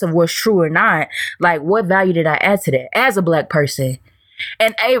 regardless of what's true or not. Like, what value did I add to that as a black person?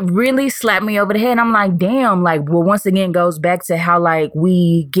 And it really slapped me over the head. And I'm like, damn, like, well, once again, goes back to how, like,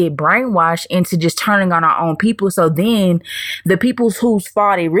 we get brainwashed into just turning on our own people. So then the people whose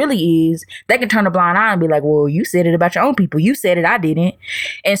fault it really is, they can turn a blind eye and be like, well, you said it about your own people. You said it, I didn't.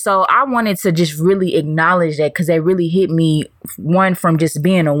 And so I wanted to just really acknowledge that, because that really hit me, one, from just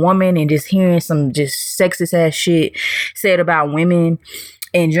being a woman and just hearing some just sexist ass shit said about women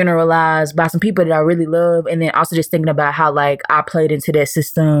and generalized by some people that I really love. And then also just thinking about how, like, I played into that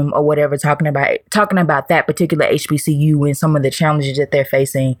system or whatever, talking about that particular HBCU and some of the challenges that they're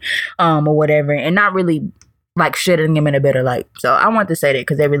facing, or whatever, and not really like shitting them in a better light. So I want to say that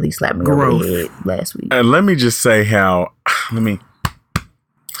because they really slapped me over the head last week. And let me just say I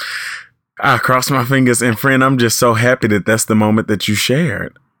cross my fingers, and friend, I'm just so happy that that's the moment that you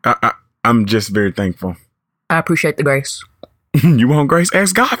shared. I'm just very thankful. I appreciate the grace. You want grace?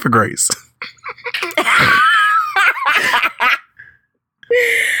 Ask God for grace.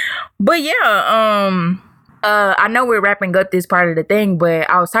 But yeah, I know we're wrapping up this part of the thing, but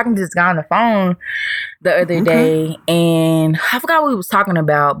I was talking to this guy on the phone the other day, and I forgot what he was talking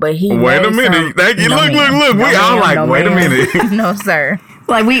about, but he wait a minute. Thank you. Look. We all like, wait a minute. No, sir.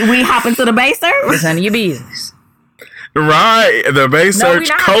 Like, we hop into the base search? It's none of your business. Right. The base search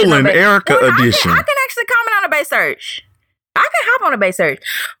Erika edition. I can actually comment on the base search. I can hop on a base search.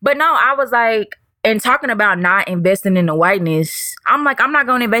 But no, I was like, and talking about not investing in the whiteness, I'm like, I'm not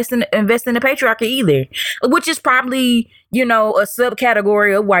going to invest in the patriarchy either, which is probably, a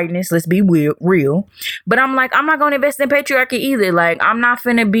subcategory of whiteness. Let's be real. But I'm like, I'm not going to invest in patriarchy either. Like, I'm not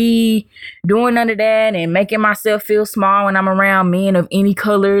finna be doing none of that and making myself feel small when I'm around men of any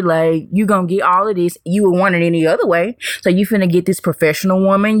color. Like, you going to get all of this. You would want it any other way. So you finna get this professional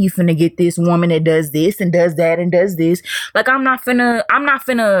woman. You finna get this woman that does this and does that and does this. Like, I'm not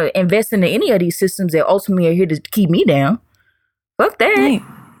finna invest into any of these systems that ultimately are here to keep me down. Fuck that. Hey.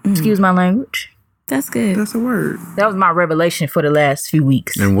 Excuse my language. That's good. That's a word. That was my revelation for the last few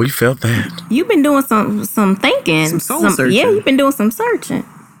weeks. And we felt that. You've been doing some thinking. Some soul searching. Yeah, you've been doing some searching.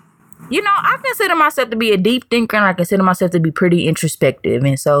 I consider myself to be a deep thinker, and I consider myself to be pretty introspective.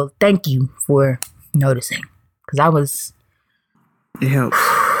 And so thank you for noticing. Because It helps.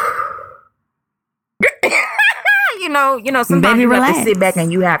 Sometimes Baby, you have relax. to sit back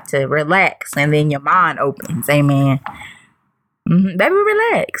and you have to relax, and then your mind opens. Amen. Baby,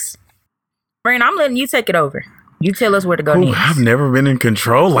 relax. Brandon, I'm letting you take it over. You tell us where to go Ooh, next. I've never been in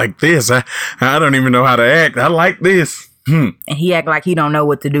control like this. I don't even know how to act. I like this. And he act like he don't know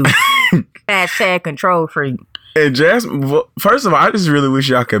what to do. Hashtag control freak. And Jasmine, well, first of all, I just really wish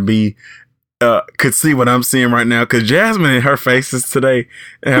y'all could see what I'm seeing right now, because Jasmine and her faces today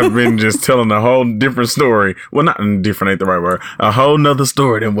have been just telling a whole different story. Well, not different ain't the right word. A whole nother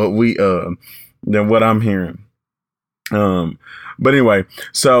story than what I'm hearing. But anyway,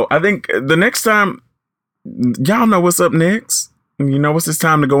 so I think the next time, y'all know what's up next. You know, it's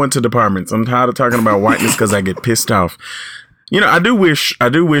time to go into departments. I'm tired of talking about whiteness because I get pissed off. You know, I do wish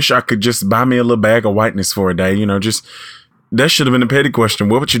I could just buy me a little bag of whiteness for a day. You know, just that should have been a petty question.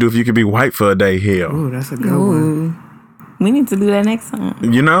 What would you do if you could be white for a day? Hell, Ooh, that's a good one. We need to do that next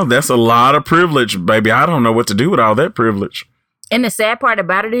time. you know, that's a lot of privilege, baby. I don't know what to do with all that privilege. And the sad part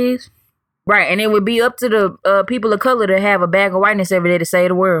about it is, right, and it would be up to the people of color to have a bag of whiteness every day to save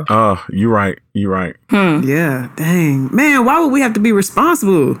the world. Oh, you're right. You're right. Yeah, dang. Man, why would we have to be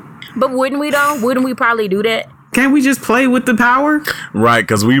responsible? But wouldn't we though? Wouldn't we probably do that? Can't we just play with the power? Right,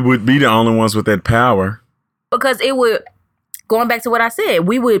 because we would be the only ones with that power. Because it would, going back to what I said,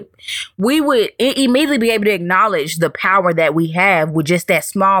 we would immediately be able to acknowledge the power that we have with just that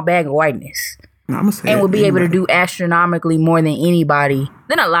small bag of whiteness. No, I'm gonna say And it. would be able to do astronomically more than anybody,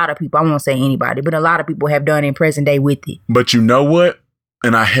 than a lot of people. I won't say anybody, but a lot of people have done in present day with it. But you know what?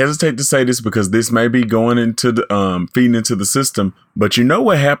 And I hesitate to say this because this may be going into the feeding into the system. But you know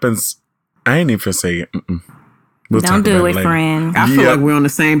what happens? I ain't even say it. We'll Don't talk do about it, later. friend. I feel Yep. like we're on the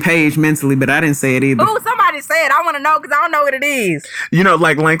same page mentally, but I didn't say it either. Oh, somebody said, I want to know because I don't know what it is. You know,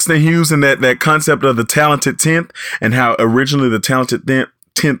 like Langston Hughes and that concept of the talented 10th, and how originally the talented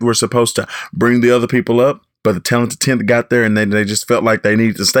 10th were supposed to bring the other people up, but the talented 10th got there and they just felt like they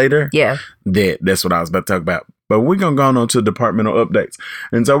needed to stay there. Yeah. That's what I was about to talk about. But we're going to go on to departmental updates.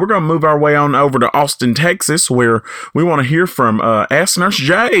 And so we're going to move our way on over to Austin, Texas, where we want to hear from Ask Nurse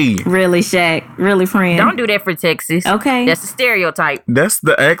J. Really, Shaq? Really, friend? Don't do that for Texas. Okay. That's a stereotype. That's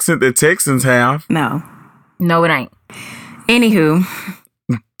the accent that Texans have. No. No, it ain't. Anywho.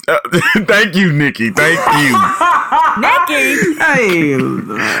 Thank you, Nikki. Thank you. Nikki! Hey,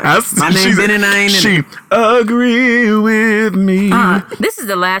 my name been and I ain't in She it. agree with me. This is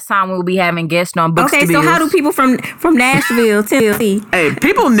the last time we'll be having guests on Books Okay, to so Bills. how do people from Nashville, Tennessee? Hey,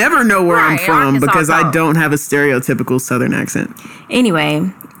 people never know where I'm Right, from Arkansas because I talk. don't have a stereotypical Southern accent.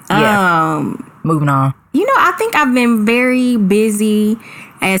 Anyway, Yeah. Moving on. you know, I think I've been very busy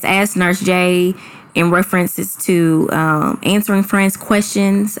as Ask Nurse J in references to answering friends'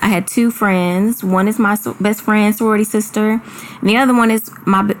 questions. I had two friends. One is my best friend, sorority sister, and the other one is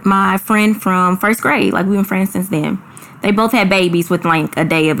my friend from first grade. Like, we've been friends since then. They both had babies with like a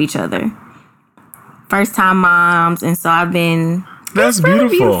day of each other. First time moms, and so I've been That's really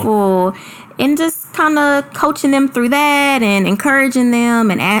beautiful. and just kind of coaching them through that and encouraging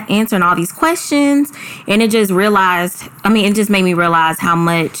them and answering all these questions. And it just made me realize how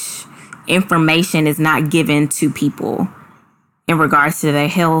much information is not given to people in regards to their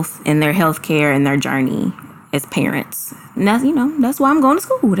health and their health care and their journey as parents. And that's why I'm going to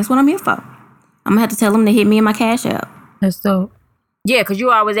school. That's what I'm here for. I'm gonna have to tell them to hit me in my Cash App. That's dope. Yeah, because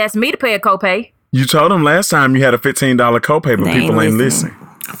you always ask me to pay a copay. You told them last time you had a $15 copay, but They people ain't ain't listening.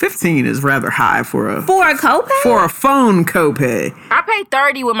 listening. 15 is rather high for a copay? for a phone copay. I pay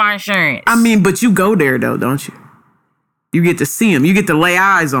 $30 with my insurance. I mean, but you go there though, don't you? You get to see them. You get to lay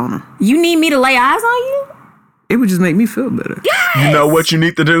eyes on them. You need me to lay eyes on you? It would just make me feel better. You know what you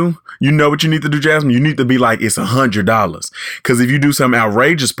need to do? You know what you need to do, Jasmine? You need to be like, it's $100. Because if you do some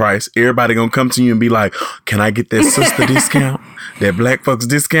outrageous price, everybody gonna come to you and be like, can I get that sister discount? That black folks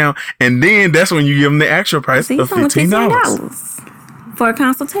discount? And then that's when you give them the actual price See, of it's only $15. $15 for a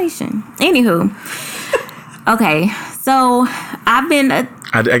consultation. Anywho. Okay, so I've been...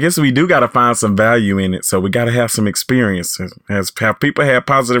 I guess we do got to find some value in it. So we got to have some experiences. Have people had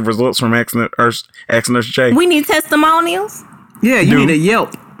positive results from Asking Nurse J? we need testimonials. Yeah, you need a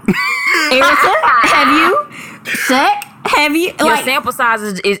Yelp. Erika, have you? Shaq, have you? Your sample size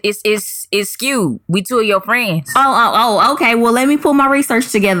is skewed. We two of your friends. Oh, okay. Well, let me pull my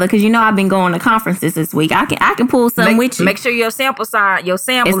research together because I've been going to conferences this week. I can pull something with you. Make sure your sample it's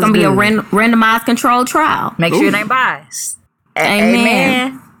is gonna be a good. randomized controlled trial. Make sure it ain't biased.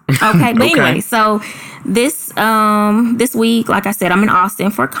 Amen. Okay, but Okay. anyway, so this week, like I said, I'm in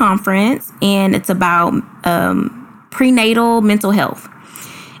Austin for a conference, and it's about prenatal mental health.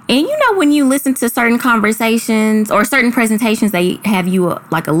 And when you listen to certain conversations or certain presentations, they have you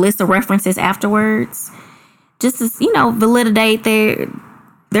like a list of references afterwards, just to validate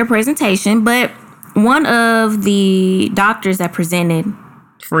their presentation. But one of the doctors that presented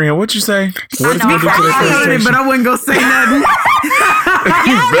friend. What you say? What is know, going to do to I their I heard it, but presentation? I wasn't gonna say nothing.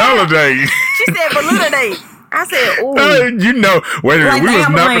 Validate. She said validate. I said, ooh. You know, wait a minute. Like We was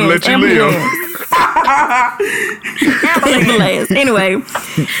not going to let you live. Ambulance. Anyway,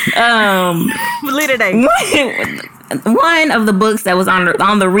 Validate. one of the books that was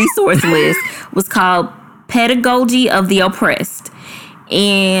on the resource list was called Pedagogy of the Oppressed.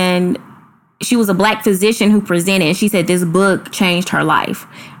 And she was a Black physician who presented, and she said this book changed her life.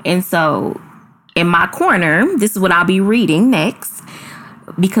 And so in my corner, this is what I'll be reading next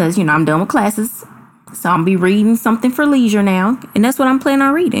because, I'm done with classes. So I'm be reading something for leisure now, and that's what I'm planning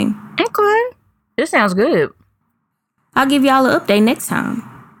on reading. Okay. This sounds good. I'll give y'all an update next time.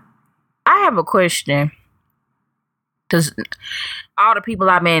 I have a question. Because all the people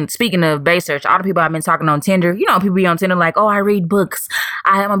I've been, speaking of base search, all the people I've been talking on Tinder, people be on Tinder like, oh, I read books.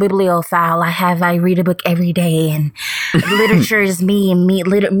 I am a bibliophile. I read a book every day. And literature is me, and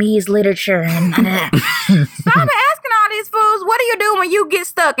me is literature. And so I've been asking all these fools, what do you do when you get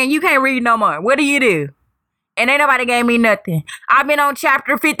stuck and you can't read no more? What do you do? And ain't nobody gave me nothing. I've been on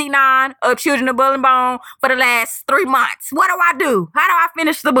chapter 59 of Children of Bull and Bone for the last 3 months. What do I do? How do I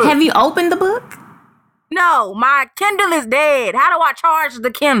finish the book? Have you opened the book? No, my Kindle is dead. How do I charge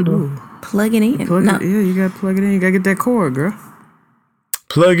the Kindle? Plug it in. Yeah, you gotta plug it in. You gotta get that cord, girl.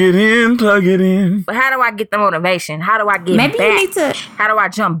 Plug it in. But how do I get the motivation? How do I get Maybe back? you need to. How do I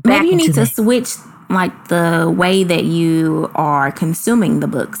jump back? Maybe you need into to it? switch like the way that you are consuming the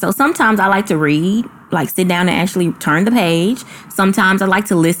book. So sometimes I like to read, like sit down and actually turn the page. Sometimes I like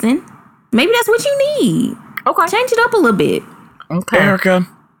to listen. Maybe that's what you need. Okay. Change it up a little bit. Okay. Erika,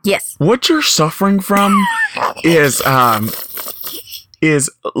 Yes. what you're suffering from is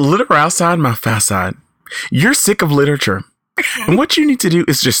literal outside my fast side. You're sick of literature. And what you need to do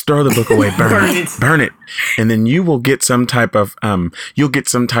is just throw the book away, burn it. And then you will get some type of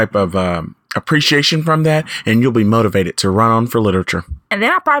appreciation from that, and you'll be motivated to run on for literature. And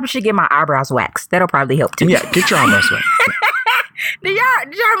then I probably should get my eyebrows waxed. That'll probably help too. Yeah, get your eyebrows waxed. Did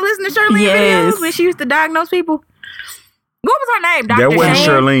y'all listen to Charlene Yes. videos when she used to diagnose people? What was her name? Dr. That wasn't Jen?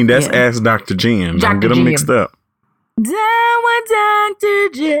 Charlene. That's Yeah. Ask Dr. Jen. Dr. Don't get them Jen. mixed up. Down with Dr.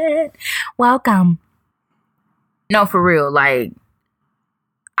 Jen. Welcome. No, for real. Like,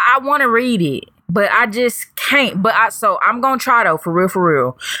 I want to read it, but I just can't. So I'm going to try though, for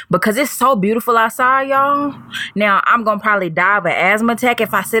real. Because it's so beautiful outside, y'all. Now, I'm going to probably die of an asthma attack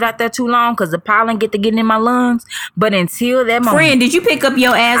if I sit out there too long because the pollen get to getting in my lungs. But until that moment. Friend, did you pick up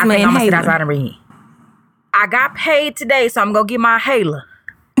your I asthma think I'm going to sit inhaler? outside and read. I got paid today, so I'm going to get my inhaler.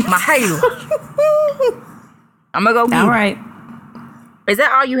 I'm going to go get All it. right. Is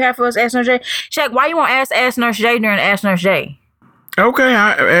that all you have for us, Ask Nurse J? Shaq, why you won't ask Nurse J during Ask Nurse J? Okay,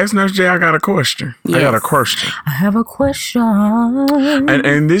 Ask Nurse J, I got a question. Yes. I got a question. I have a question.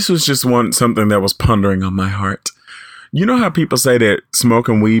 And this was just something that was pondering on my heart. You know how people say that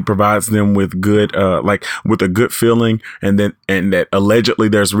smoking weed provides them with good, with a good feeling, and that allegedly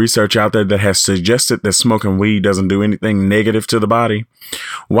there's research out there that has suggested that smoking weed doesn't do anything negative to the body.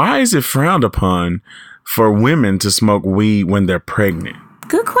 Why is it frowned upon for women to smoke weed when they're pregnant?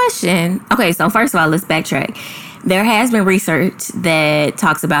 Good question. Okay, so first of all, let's backtrack. There has been research that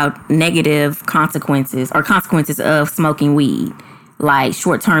talks about negative consequences of smoking weed, like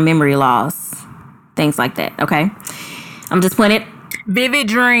short-term memory loss, things like that, okay? I'm just putting it... Vivid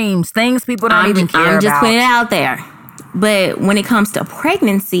dreams, things people don't even care about. I'm just putting it out there. But when it comes to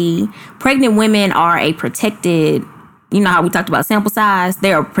pregnancy, pregnant women are a protected... You know how we talked about sample size?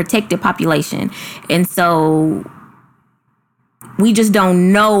 They're a protected population. And so we just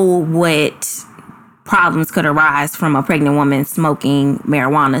don't know what problems could arise from a pregnant woman smoking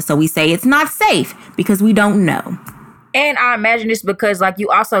marijuana. So we say it's not safe because we don't know. And I imagine it's because, like, you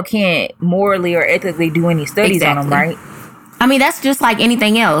also can't morally or ethically do any studies on them, right? I mean, that's just like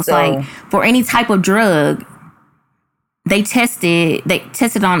anything else. So- like, for any type of drug, they test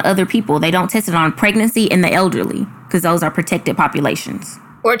it on other people. They don't test it on pregnancy and the elderly because those are protected populations.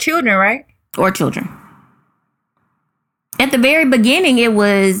 Or children, right? Or children. At the very beginning,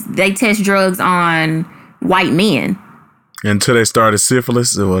 they test drugs on white men. Until they started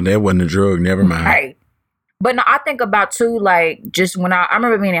syphilis, well, that wasn't a drug. Never mind. Right. But no, I think about too, like, just when I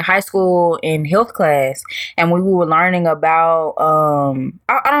remember being in high school in health class, and we were learning about,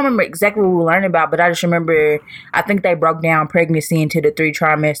 I don't remember exactly what we were learning about, but I just remember, I think they broke down pregnancy into the 3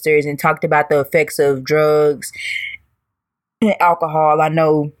 trimesters and talked about the effects of drugs and alcohol. I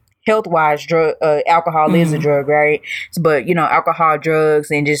know health-wise, alcohol is a drug, right? But, alcohol, drugs,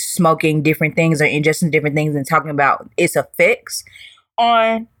 and just smoking different things or ingesting different things and talking about its effects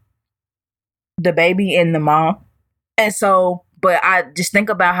on the baby and the mom. And so But I just think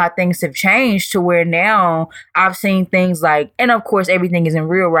about how things have changed to where now I've seen things like, and of course everything isn't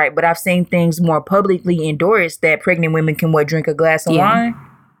real, right? But I've seen things more publicly endorsed that pregnant women can drink a glass of wine,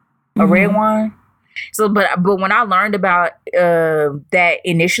 a red wine. So, but when I learned about that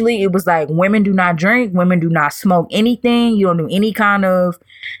initially, it was like women do not drink, women do not smoke anything. You don't do any kind of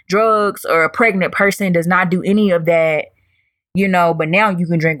drugs, or a pregnant person does not do any of that, you know. But now you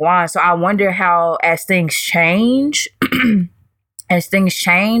can drink wine. So I wonder how, as things change,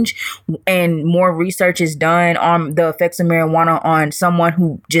 and more research is done on the effects of marijuana on someone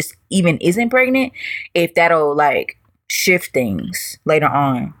who just even isn't pregnant, if that'll like shift things later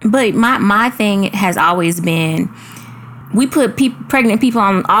on. But my thing has always been, we put pregnant people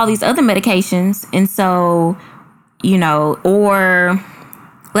on all these other medications, and so, you know, or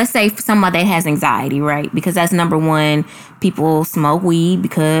let's say for somebody that has anxiety, right? Because that's number one. People smoke weed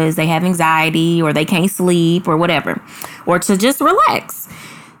because they have anxiety or they can't sleep or whatever, or to just relax.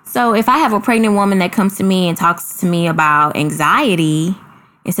 So if I have a pregnant woman that comes to me and talks to me about anxiety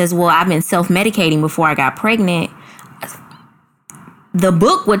and says, well, I've been self-medicating before I got pregnant, the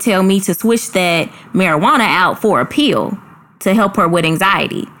book would tell me to switch that marijuana out for a pill to help her with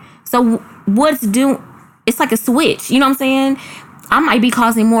anxiety. So it's like a switch, you know what I'm saying? I might be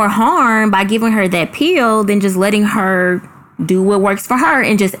causing more harm by giving her that pill than just letting her do what works for her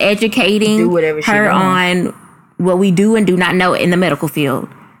and just educating her on what we do and do not know in the medical field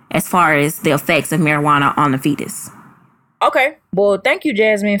as far as the effects of marijuana on the fetus. Okay. Well, thank you,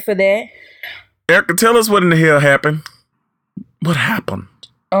 Jasmine, for that. Erika, tell us what in the hell happened. What happened?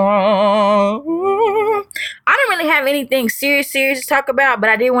 I don't really have anything serious to talk about,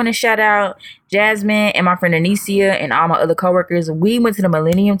 but I did want to shout out Jasmine and my friend Anicia and all my other coworkers. We went to the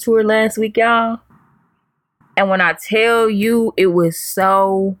Millennium Tour last week, y'all. And when I tell you, it was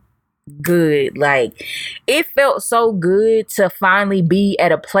so good. Like, it felt so good to finally be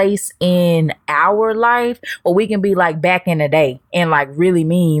at a place in our life where we can be like back in the day, and like really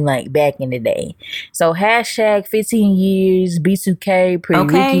mean like back in the day. So hashtag 15 years, B2K, Pretty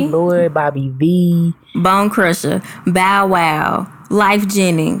Ricky Lloyd, Bobby V, Bone Crusher, Bow Wow, Life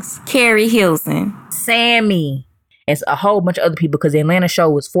Jennings, Carrie Hilson, Sammy, and a whole bunch of other people, because the Atlanta show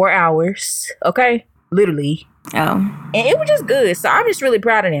was 4 hours. Okay, literally. Oh. And it was just good. So I'm just really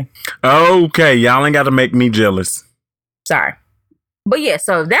proud of them. Okay, y'all ain't got to make me jealous. Sorry. But yeah,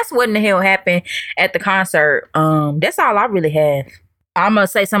 so that's what in the hell happened at the concert. That's all I really have. I'm going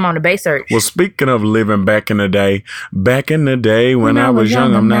to say something on the base search. Well, speaking of living back in the day when I was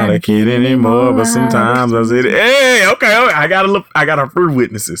young, I'm not a kid anymore, but sometimes I said, hey, okay, I got a few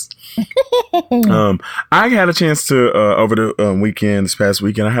witnesses. I had a chance to, over the weekend, this past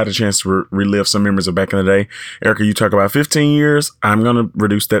weekend, I had a chance to relive some memories of back in the day. Erika, you talk about 15 years. I'm going to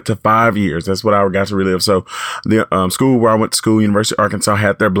reduce that to 5 years. That's what I got to relive. So the school where I went to school, University of Arkansas,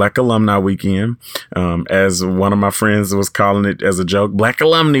 had their Black Alumni Weekend. As one of my friends was calling it as a joke, Black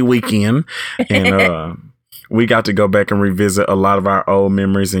Alumni Weekend. And we got to go back and revisit a lot of our old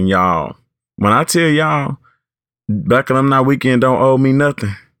memories. And y'all, when I tell y'all, Black Alumni Weekend don't owe me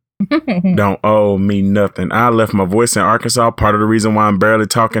nothing. Don't owe me nothing. I left my voice in Arkansas, part of the reason why I'm barely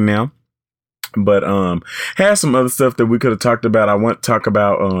talking now. But had some other stuff that we could have talked about. I want to talk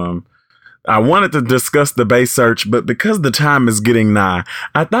about I wanted to discuss the base search, but because the time is getting nigh,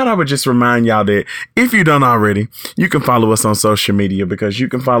 I thought I would just remind y'all that if you don't already, you can follow us on social media, because you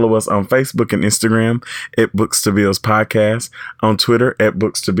can follow us on Facebook and Instagram at Books to Bills Podcast, on Twitter at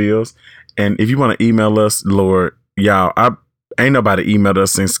Books to Bills. And if you want to email us, Lord, y'all, ain't nobody emailed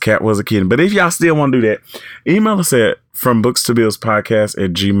us since Kat was a kid. But if y'all still want to do that, email us at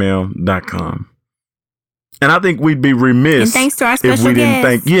FromBooksToBillsPodcast@gmail.com. And I think we'd be remiss, and thanks to our special if we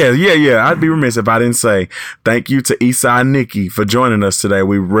didn't guest. Yeah. I'd be remiss if I didn't say thank you to Side Nicky for joining us today.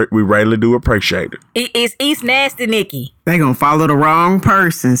 We really do appreciate it. It's East Nasty Nicky. They gonna follow the wrong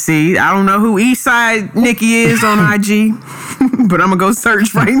person. See, I don't know who Eastside Nicky is on IG, but I'm gonna go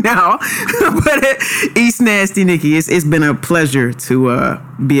search right now. But East Nasty Nicky, it's been a pleasure to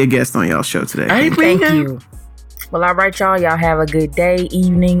be a guest on y'all's show today. Hey, Thank you. Well, all right, y'all. Y'all have a good day,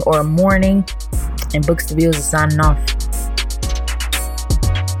 evening, or morning. And Books to Bills is signing off.